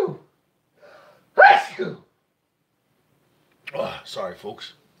 Oh, sorry,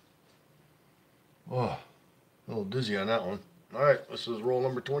 folks. Oh, a little dizzy on that one. All right, this is roll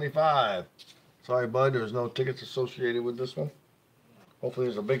number 25. Sorry, bud, there's no tickets associated with this one. Hopefully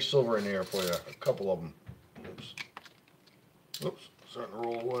there's a big silver in there for you. A couple of them. Oops. Oops, starting to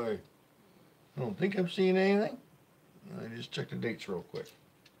roll away. I don't think I'm seeing anything. I just check the dates real quick.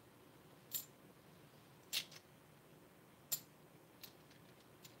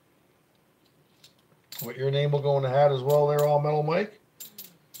 Well, your name will go in the hat as well there, All Metal Mike,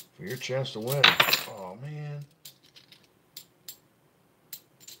 for your chance to win. Oh, man.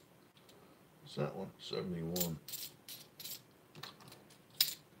 What's that one? 71.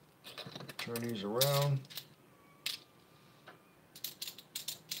 Turn these around.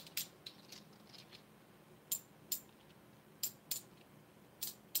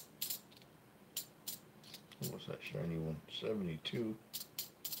 What's that shiny one? 72.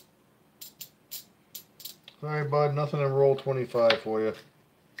 Alright, bud, nothing in roll 25 for you.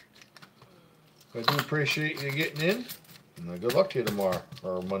 I do appreciate you getting in. And good luck to you tomorrow,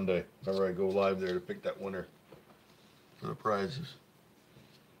 or Monday, whenever I go live there to pick that winner for the prizes.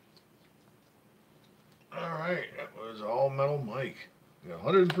 Alright, that was All Metal Mike. We got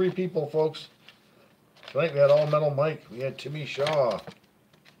 103 people, folks. Tonight we had All Metal Mike. We had Timmy Shaw.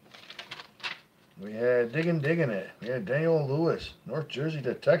 We had Diggin' It. We had Daniel Lewis. North Jersey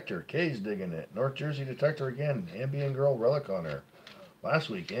Detector. Kay's Digging It. North Jersey Detector again. Ambient Girl Relic Hunter.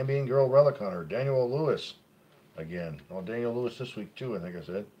 Last week, Ambient Girl Relic Hunter. Daniel Lewis again. Oh, Daniel Lewis this week too, I think I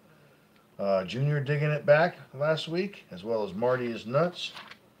said. Junior Digging It back last week, as well as Marty is Nuts.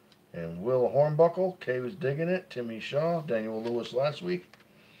 And Will Hornbuckle. Kay was Digging It. Timmy Shaw. Daniel Lewis last week.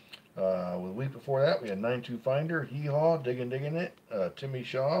 The week before that, we had 92 Finder. Hee Haw. Digging It. Timmy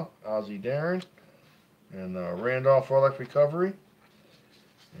Shaw. Ozzy Darren. And Randolph Relic Recovery,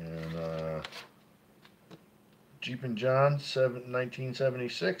 and Jeep and John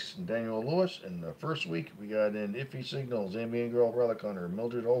 1976, and Daniel Lewis. And the first week we got in Iffy Signals, Ambient Girl Relic Hunter,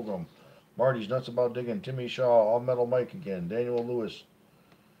 Mildred Holgram, Marty's Nuts About Digging, Timmy Shaw, All Metal Mike again, Daniel Lewis,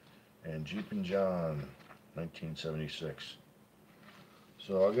 and Jeep and John 1976.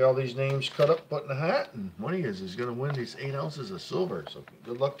 So I'll get all these names cut up, put in the hat, and one of you is going to win these 8 ounces of silver. So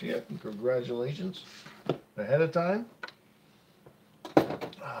good luck to you, and congratulations ahead of time.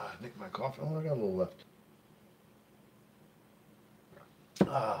 I think my coffee, oh, I got a little left.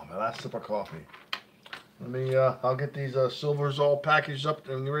 My last sip of coffee. Let me, I'll get these silvers all packaged up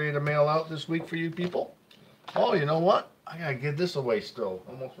and ready to mail out this week for you people. Oh, you know what? I got to give this away still.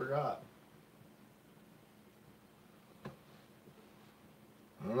 Almost forgot.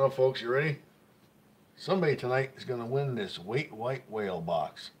 I don't know, folks, you ready? Somebody tonight is going to win this Weight White Whale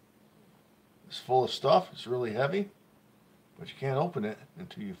box. It's full of stuff. It's really heavy, but you can't open it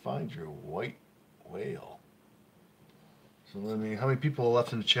until you find your white whale. So let me, how many people are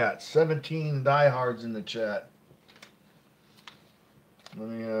left in the chat? 17 diehards in the chat. Let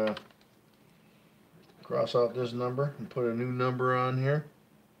me cross out this number and put a new number on here.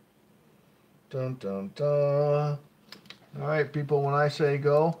 Dun, dun, dun. All right, people, when I say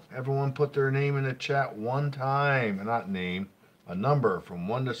go, everyone put their name in the chat one time. Not name, a number from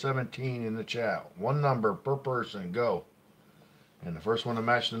 1 to 17 in the chat. One number per person, go. And the first one to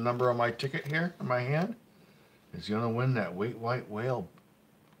match the number on my ticket here in my hand is going to win that Weight White Whale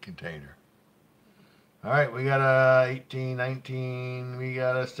container. All right, we got a 18, 19, we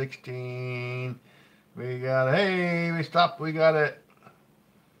got a 16, we got a, hey, we stopped, we got it.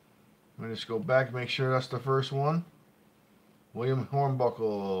 Let me just go back and make sure that's the first one. William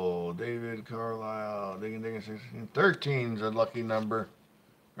Hornbuckle, David Carlisle, Digging 16. 13's a lucky number.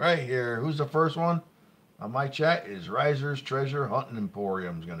 Right here. Who's the first one? On my chat is Riser's Treasure Hunting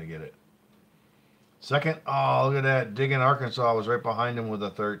Emporium's going to get it. Second, oh, look at that. Diggin, Arkansas was right behind him with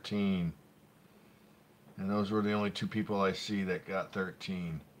a 13. And those were the only two people I see that got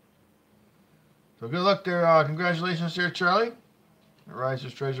 13. So good luck there. Congratulations there, Charlie. At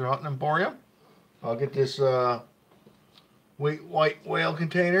Riser's Treasure Hunting Emporium. I'll get this white whale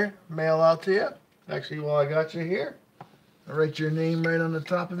container mail out to you. Actually, while I got you here, I'll write your name right on the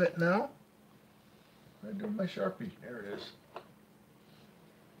top of it now. I do my Sharpie. There it is.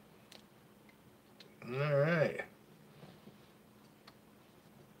 All right.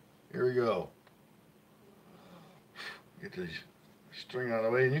 Here we go. Get the string out of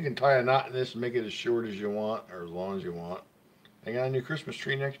the way. And you can tie a knot in this and make it as short as you want or as long as you want. Hang on your Christmas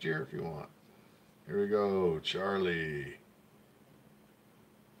tree next year if you want. Here we go, Charlie.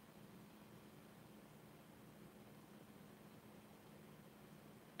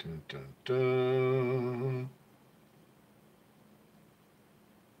 Dun, dun, dun.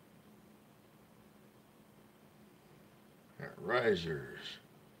 Risers,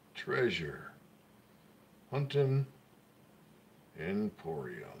 Treasure, Hunting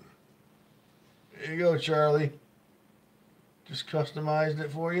Emporium. There you go, Charlie. Just customized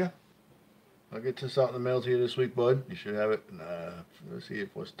it for you. I'll get this out in the mail to you this week, bud. You should have it. Let's see if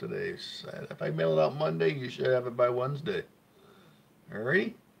what's today. If I mail it out Monday, you should have it by Wednesday.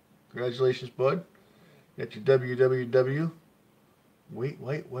 Alrighty. Congratulations, bud. Got your www.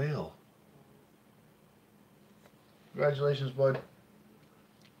 White whale. Congratulations, bud.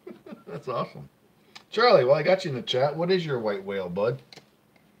 That's awesome. Charlie, well, I got you in the chat. What is your white whale, bud?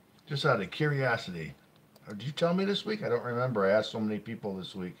 Just out of curiosity. Or did you tell me this week? I don't remember. I asked so many people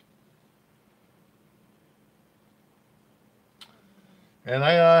this week. And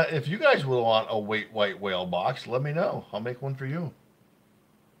if you guys will want a white whale box, let me know. I'll make one for you.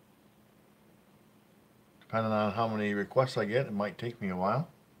 Depending on how many requests I get, it might take me a while.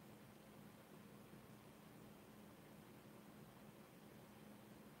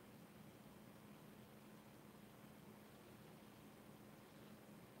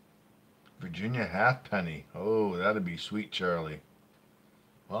 Virginia halfpenny. Oh, that'd be sweet, Charlie.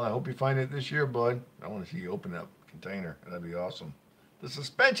 Well, I hope you find it this year, bud. I want to see you open that container. That'd be awesome. The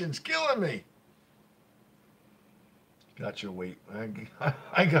suspension's killing me. Got your weight.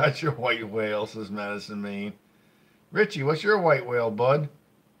 I got your white whale, says Madison, Maine. Richie, what's your white whale, bud?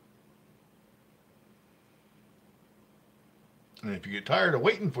 And if you get tired of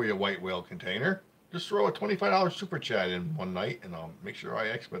waiting for your white whale container, just throw a $25 super chat in one night, and I'll make sure I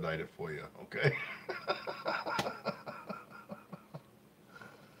expedite it for you, okay?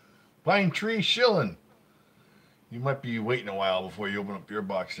 Pine Tree Shilling. You might be waiting a while before you open up your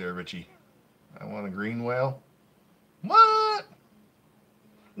box there, Richie. I want a green whale. What?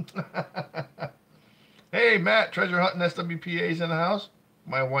 Hey, Matt, Treasure Hunting SWPA's in the house.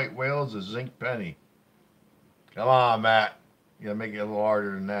 My white whale is a zinc penny. Come on, Matt. You gotta make it a little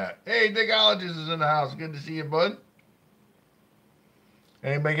harder than that. Hey, Digologist is in the house. Good to see you, bud.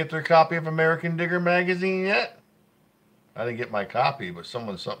 Anybody get their copy of American Digger magazine yet? I didn't get my copy, but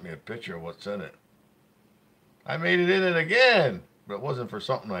someone sent me a picture of what's in it. I made it in it again, but it wasn't for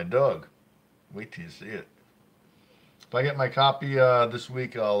something I dug. Wait till you see it. If I get my copy this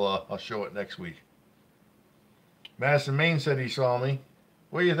week, I'll show it next week. Madison, Maine said he saw me.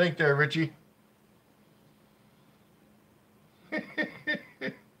 What do you think there, Richie?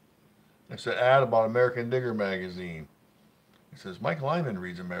 It's an ad about American Digger magazine. It says, Mike Lyman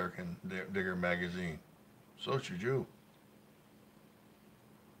reads American Digger magazine. So should you.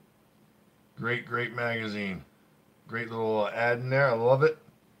 Great, great magazine. Great little ad in there. I love it.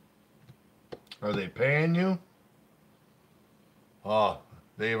 Are they paying you? Oh,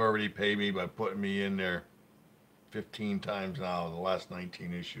 they've already paid me by putting me in there 15 times now, the last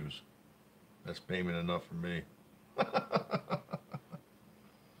 19 issues. That's payment enough for me.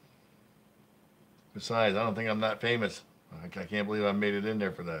 Besides, I don't think I'm that famous. I can't believe I made it in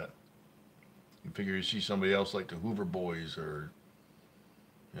there for that. You figure you see somebody else like the Hoover Boys or,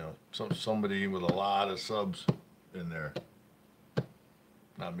 you know, somebody with a lot of subs in there.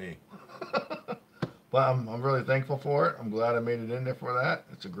 Not me. But I'm really thankful for it. I'm glad I made it in there for that.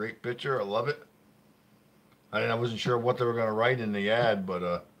 It's a great picture. I love it. I wasn't sure what they were going to write in the ad,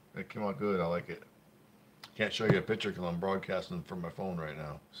 but it came out good. I like it. Can't show you a picture because I'm broadcasting from my phone right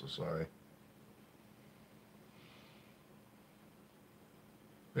now. So sorry.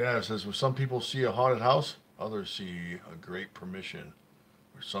 Yeah, it says, well, some people see a haunted house, others see a great permission.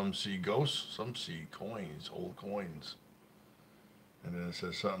 Or some see ghosts, some see coins, old coins. And then it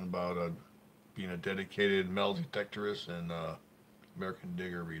says something about being a dedicated metal detectorist and American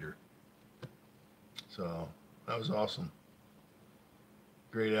Digger reader. So that was awesome.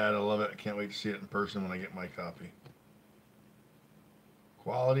 Great ad. I love it. I can't wait to see it in person when I get my copy.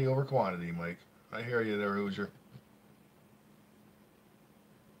 Quality over quantity, Mike. I hear you there, Hoosier.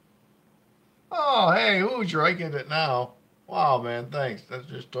 Oh, hey, Hoosier, I get it now. Wow, man, thanks. That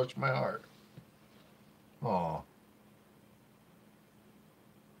just touched my heart. Oh,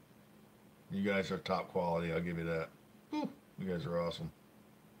 you guys are top quality. I'll give you that. Whew, you guys are awesome.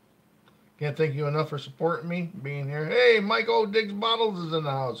 Can't thank you enough for supporting me, being here. Hey, Mike O. Diggs Bottles is in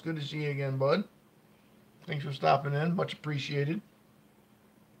the house. Good to see you again, bud. Thanks for stopping in. Much appreciated.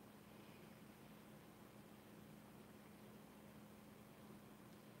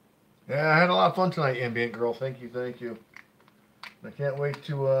 Yeah, I had a lot of fun tonight, Ambient Girl. Thank you, thank you. I can't wait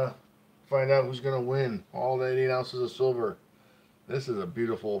to find out who's going to win all that 8 ounces of silver. This is a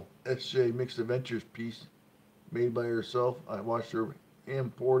beautiful SJ Mixed Adventures piece made by herself. I watched her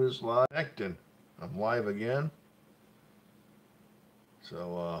import this live. I'm live again.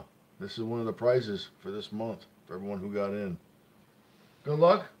 So this is one of the prizes for this month for everyone who got in. Good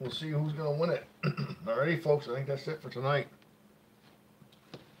luck. We'll see who's going to win it. Alrighty, folks. I think that's it for tonight.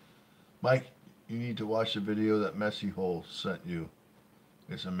 Mike, you need to watch the video that Messy Hole sent you.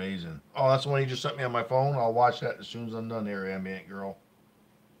 It's amazing. Oh, that's the one you just sent me on my phone? I'll watch that as soon as I'm done here, Ambient Girl.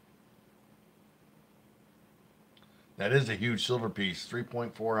 That is a huge silver piece.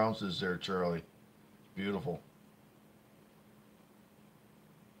 3.4 ounces there, Charlie. Beautiful.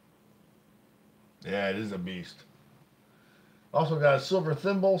 Yeah, it is a beast. Also got a silver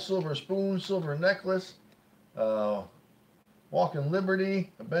thimble, silver spoon, silver necklace, Walking Liberty,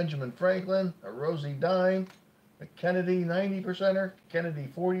 a Benjamin Franklin, a Rosie Dime, a Kennedy 90%er,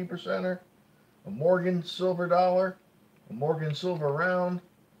 Kennedy 40%er, a Morgan silver dollar, a Morgan silver round,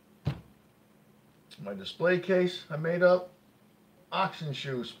 my display case I made up, oxen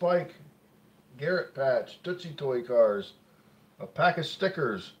shoe, spike, Garrett patch, Tootsie Toy cars, a pack of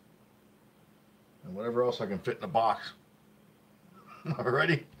stickers, and whatever else I can fit in the box.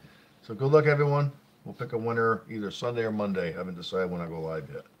 Alrighty, so good luck, everyone. We'll pick a winner either Sunday or Monday. I haven't decided when I go live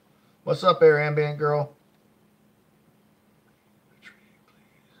yet. What's up there, Ambient Girl?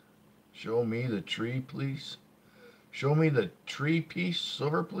 Show me the tree, please. Show me the tree piece,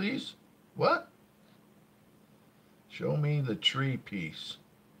 silver, please. What? Show me the tree piece,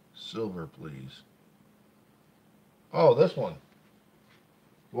 silver, please. Oh, this one.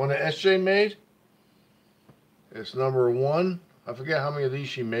 The one that SJ made? It's number 1. I forget how many of these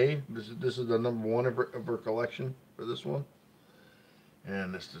she made. This is the number 1 of her collection for this one.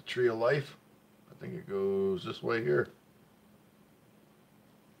 And it's the Tree of Life. I think it goes this way here.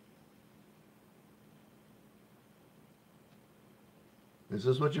 Is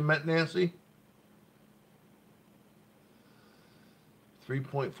this what you meant, Nancy?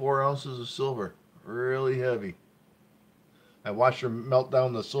 3.4 ounces of silver. Really heavy. I watched her melt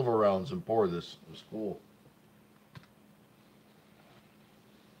down the silver rounds and pour this. It was cool.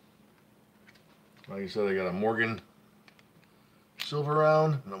 Like I said, I got a Morgan silver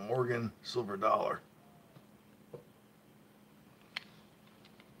round and a Morgan silver dollar.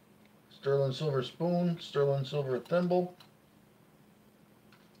 Sterling silver spoon, sterling silver thimble.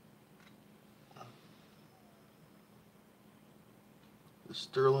 The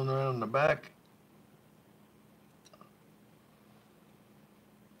sterling around the back.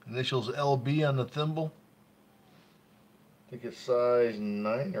 Initials LB on the thimble. I think it's size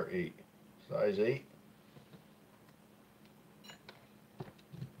 9 or 8. Size 8.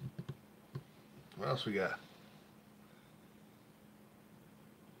 What else we got?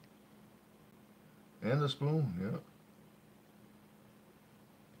 And the spoon, yeah.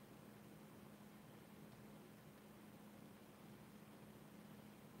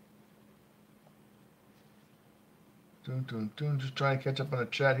 Just trying to catch up on the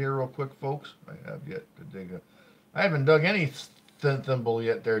chat here real quick, folks. I have yet to dig a... I haven't dug any thimble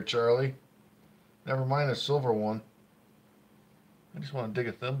yet there, Charlie. Never mind a silver one. I just want to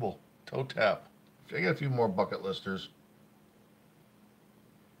dig a thimble. Toe tap. I got a few more bucket listers.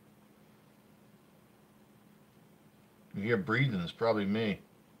 You hear breathing, it's probably me.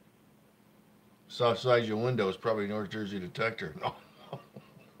 South side your window is probably North Jersey Detector. No.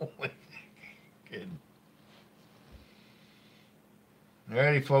 Kidding.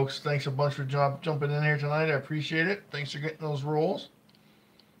 Alrighty, folks. Thanks a bunch for jumping in here tonight. I appreciate it. Thanks for getting those rolls.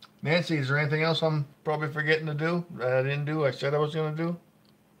 Nancy, is there anything else I'm probably forgetting to do that I didn't do? I said I was going to do?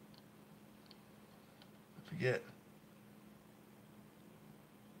 I forget.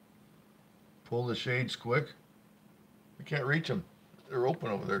 Pull the shades quick. I can't reach them. They're open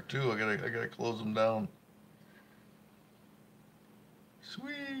over there too. I gotta close them down.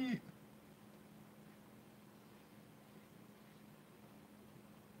 Sweet.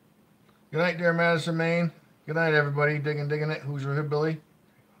 Good night, dear Madison, Maine. Good night, everybody. Digging it. Who's your hillbilly?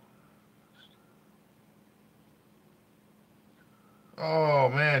 Oh,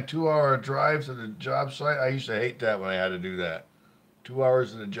 man. 2-hour drive to the job site. I used to hate that when I had to do that. 2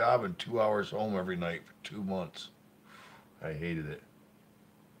 hours to the job and 2 hours home every night for 2 months. I hated it.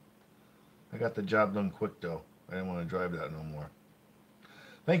 I got the job done quick, though. I didn't want to drive that no more.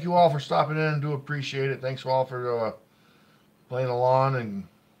 Thank you all for stopping in. Do appreciate it. Thanks all for playing along and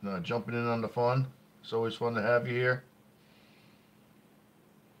jumping in on the fun. It's always fun to have you here.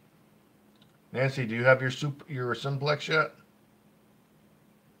 Nancy, do you have your simplex yet?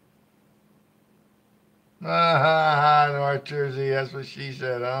 North Jersey, that's what she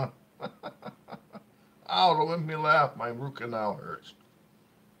said, huh? Ow, don't make me laugh. My root canal hurts.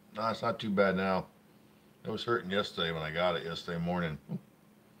 No, it's not too bad now. It was hurting yesterday when I got it yesterday morning.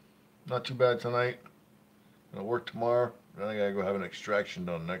 Not too bad tonight. Gonna work tomorrow. Then I gotta go have an extraction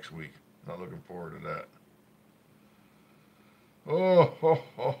done next week. Not looking forward to that. Oh, ho,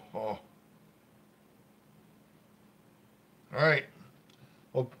 ho, ho. All right.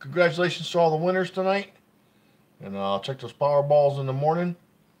 Well, congratulations to all the winners tonight. And I'll check those power balls in the morning.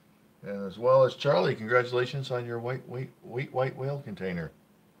 And as well as Charlie, congratulations on your white whale container.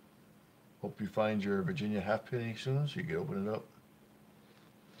 Hope you find your Virginia half penny soon so you can open it up.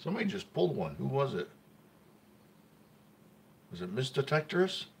 Somebody just pulled one. Who was it? Was it Miss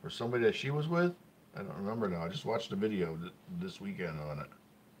Detectoress or somebody that she was with? I don't remember now. I just watched the video this weekend on it.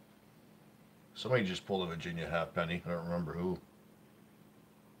 Somebody just pulled a Virginia half penny. I don't remember who.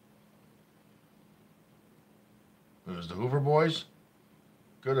 It was the Hoover Boys?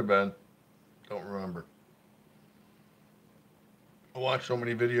 Could have been. Don't remember. I watch so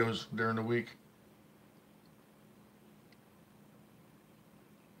many videos during the week.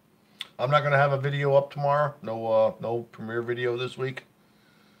 I'm not going to have a video up tomorrow. No premiere video this week.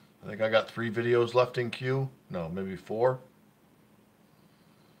 I think I got 3 videos left in queue. No, maybe 4.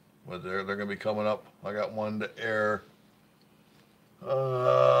 But they're going to be coming up. I got one to air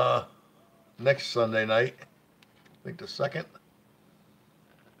next Sunday night. I think the 2nd.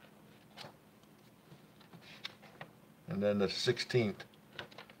 And then the 16th.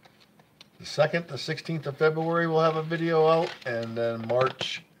 The 2nd, the 16th of February, we'll have a video out. And then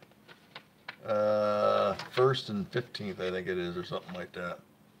March 1st and 15th, I think it is, or something like that.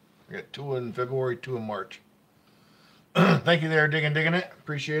 I got 2 in February, 2 in March. Thank you there, digging it.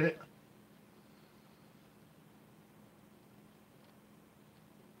 Appreciate it.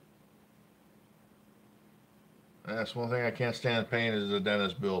 That's one thing I can't stand paying is the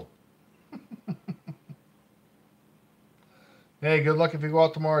dentist bill. Hey, good luck if you go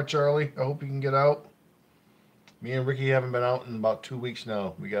out tomorrow, Charlie. I hope you can get out. Me and Ricky haven't been out in about 2 weeks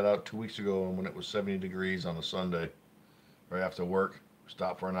now. We got out 2 weeks ago when it was 70 degrees on a Sunday. Right after work.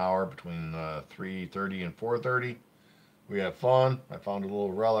 Stopped for an hour between 3:30 and 4:30. We had fun. I found a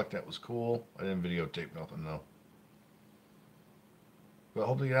little relic that was cool. I didn't videotape nothing though. But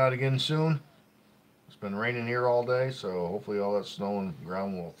hopefully get out again soon. It's been raining here all day, so hopefully all that snow and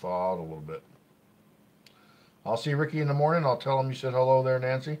ground will thaw out a little bit. I'll see Ricky in the morning. I'll tell him you said hello there,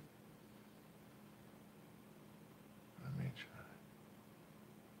 Nancy.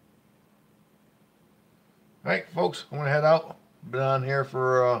 Alright, folks, I'm going to head out. Been on here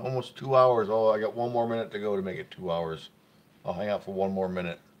for almost 2 hours. Oh, I got 1 more minute to go to make it 2 hours. I'll hang out for 1 more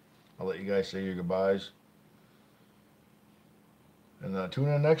minute. I'll let you guys say your goodbyes. And tune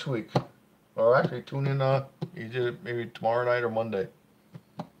in next week. Or actually, tune in either maybe tomorrow night or Monday.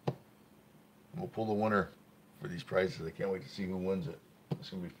 We'll pull the winner for these prizes. I can't wait to see who wins it. It's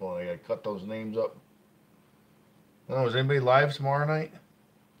going to be fun. I got to cut those names up. I don't know, is anybody live tomorrow night?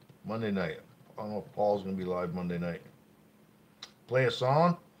 Monday night. I don't know if Paul's going to be live Monday night. Play a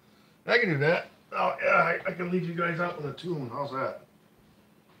song? I can do that. Oh, yeah, I can leave you guys out with a tune. How's that?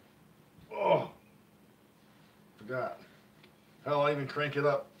 Oh, forgot. Hell, I even crank it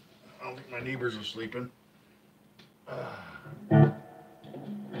up. I don't think my neighbors are sleeping.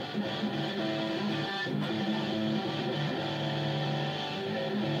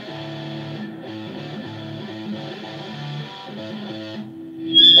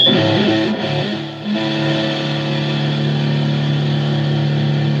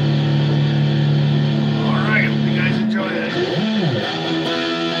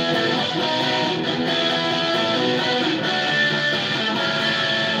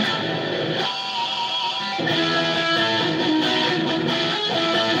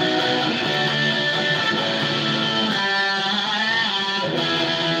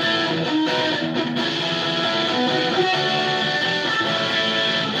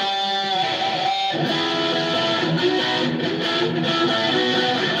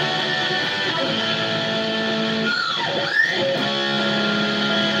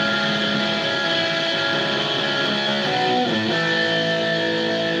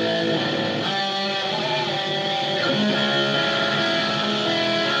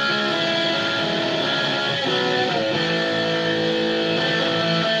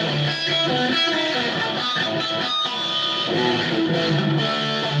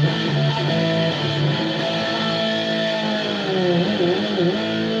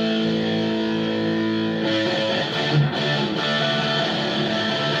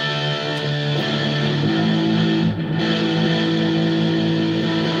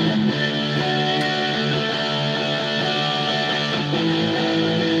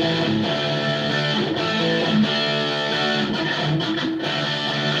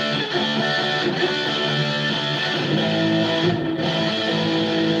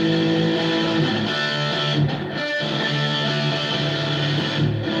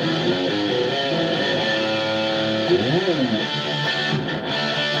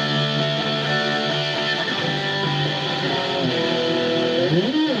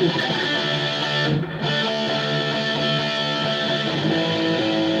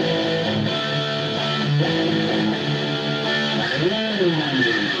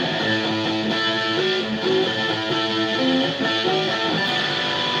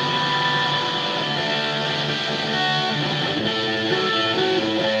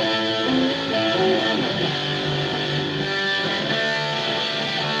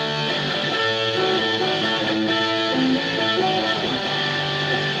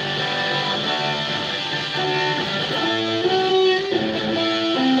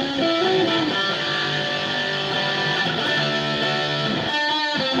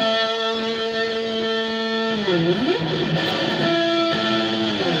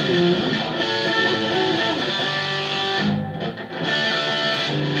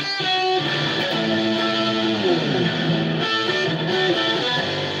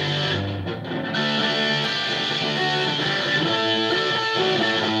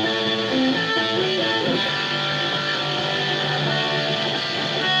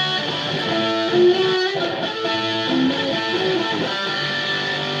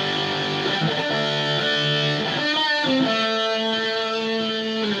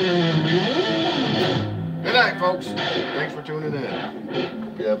 folks. Thanks for tuning in.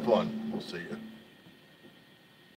 Hope you have fun. We'll see you.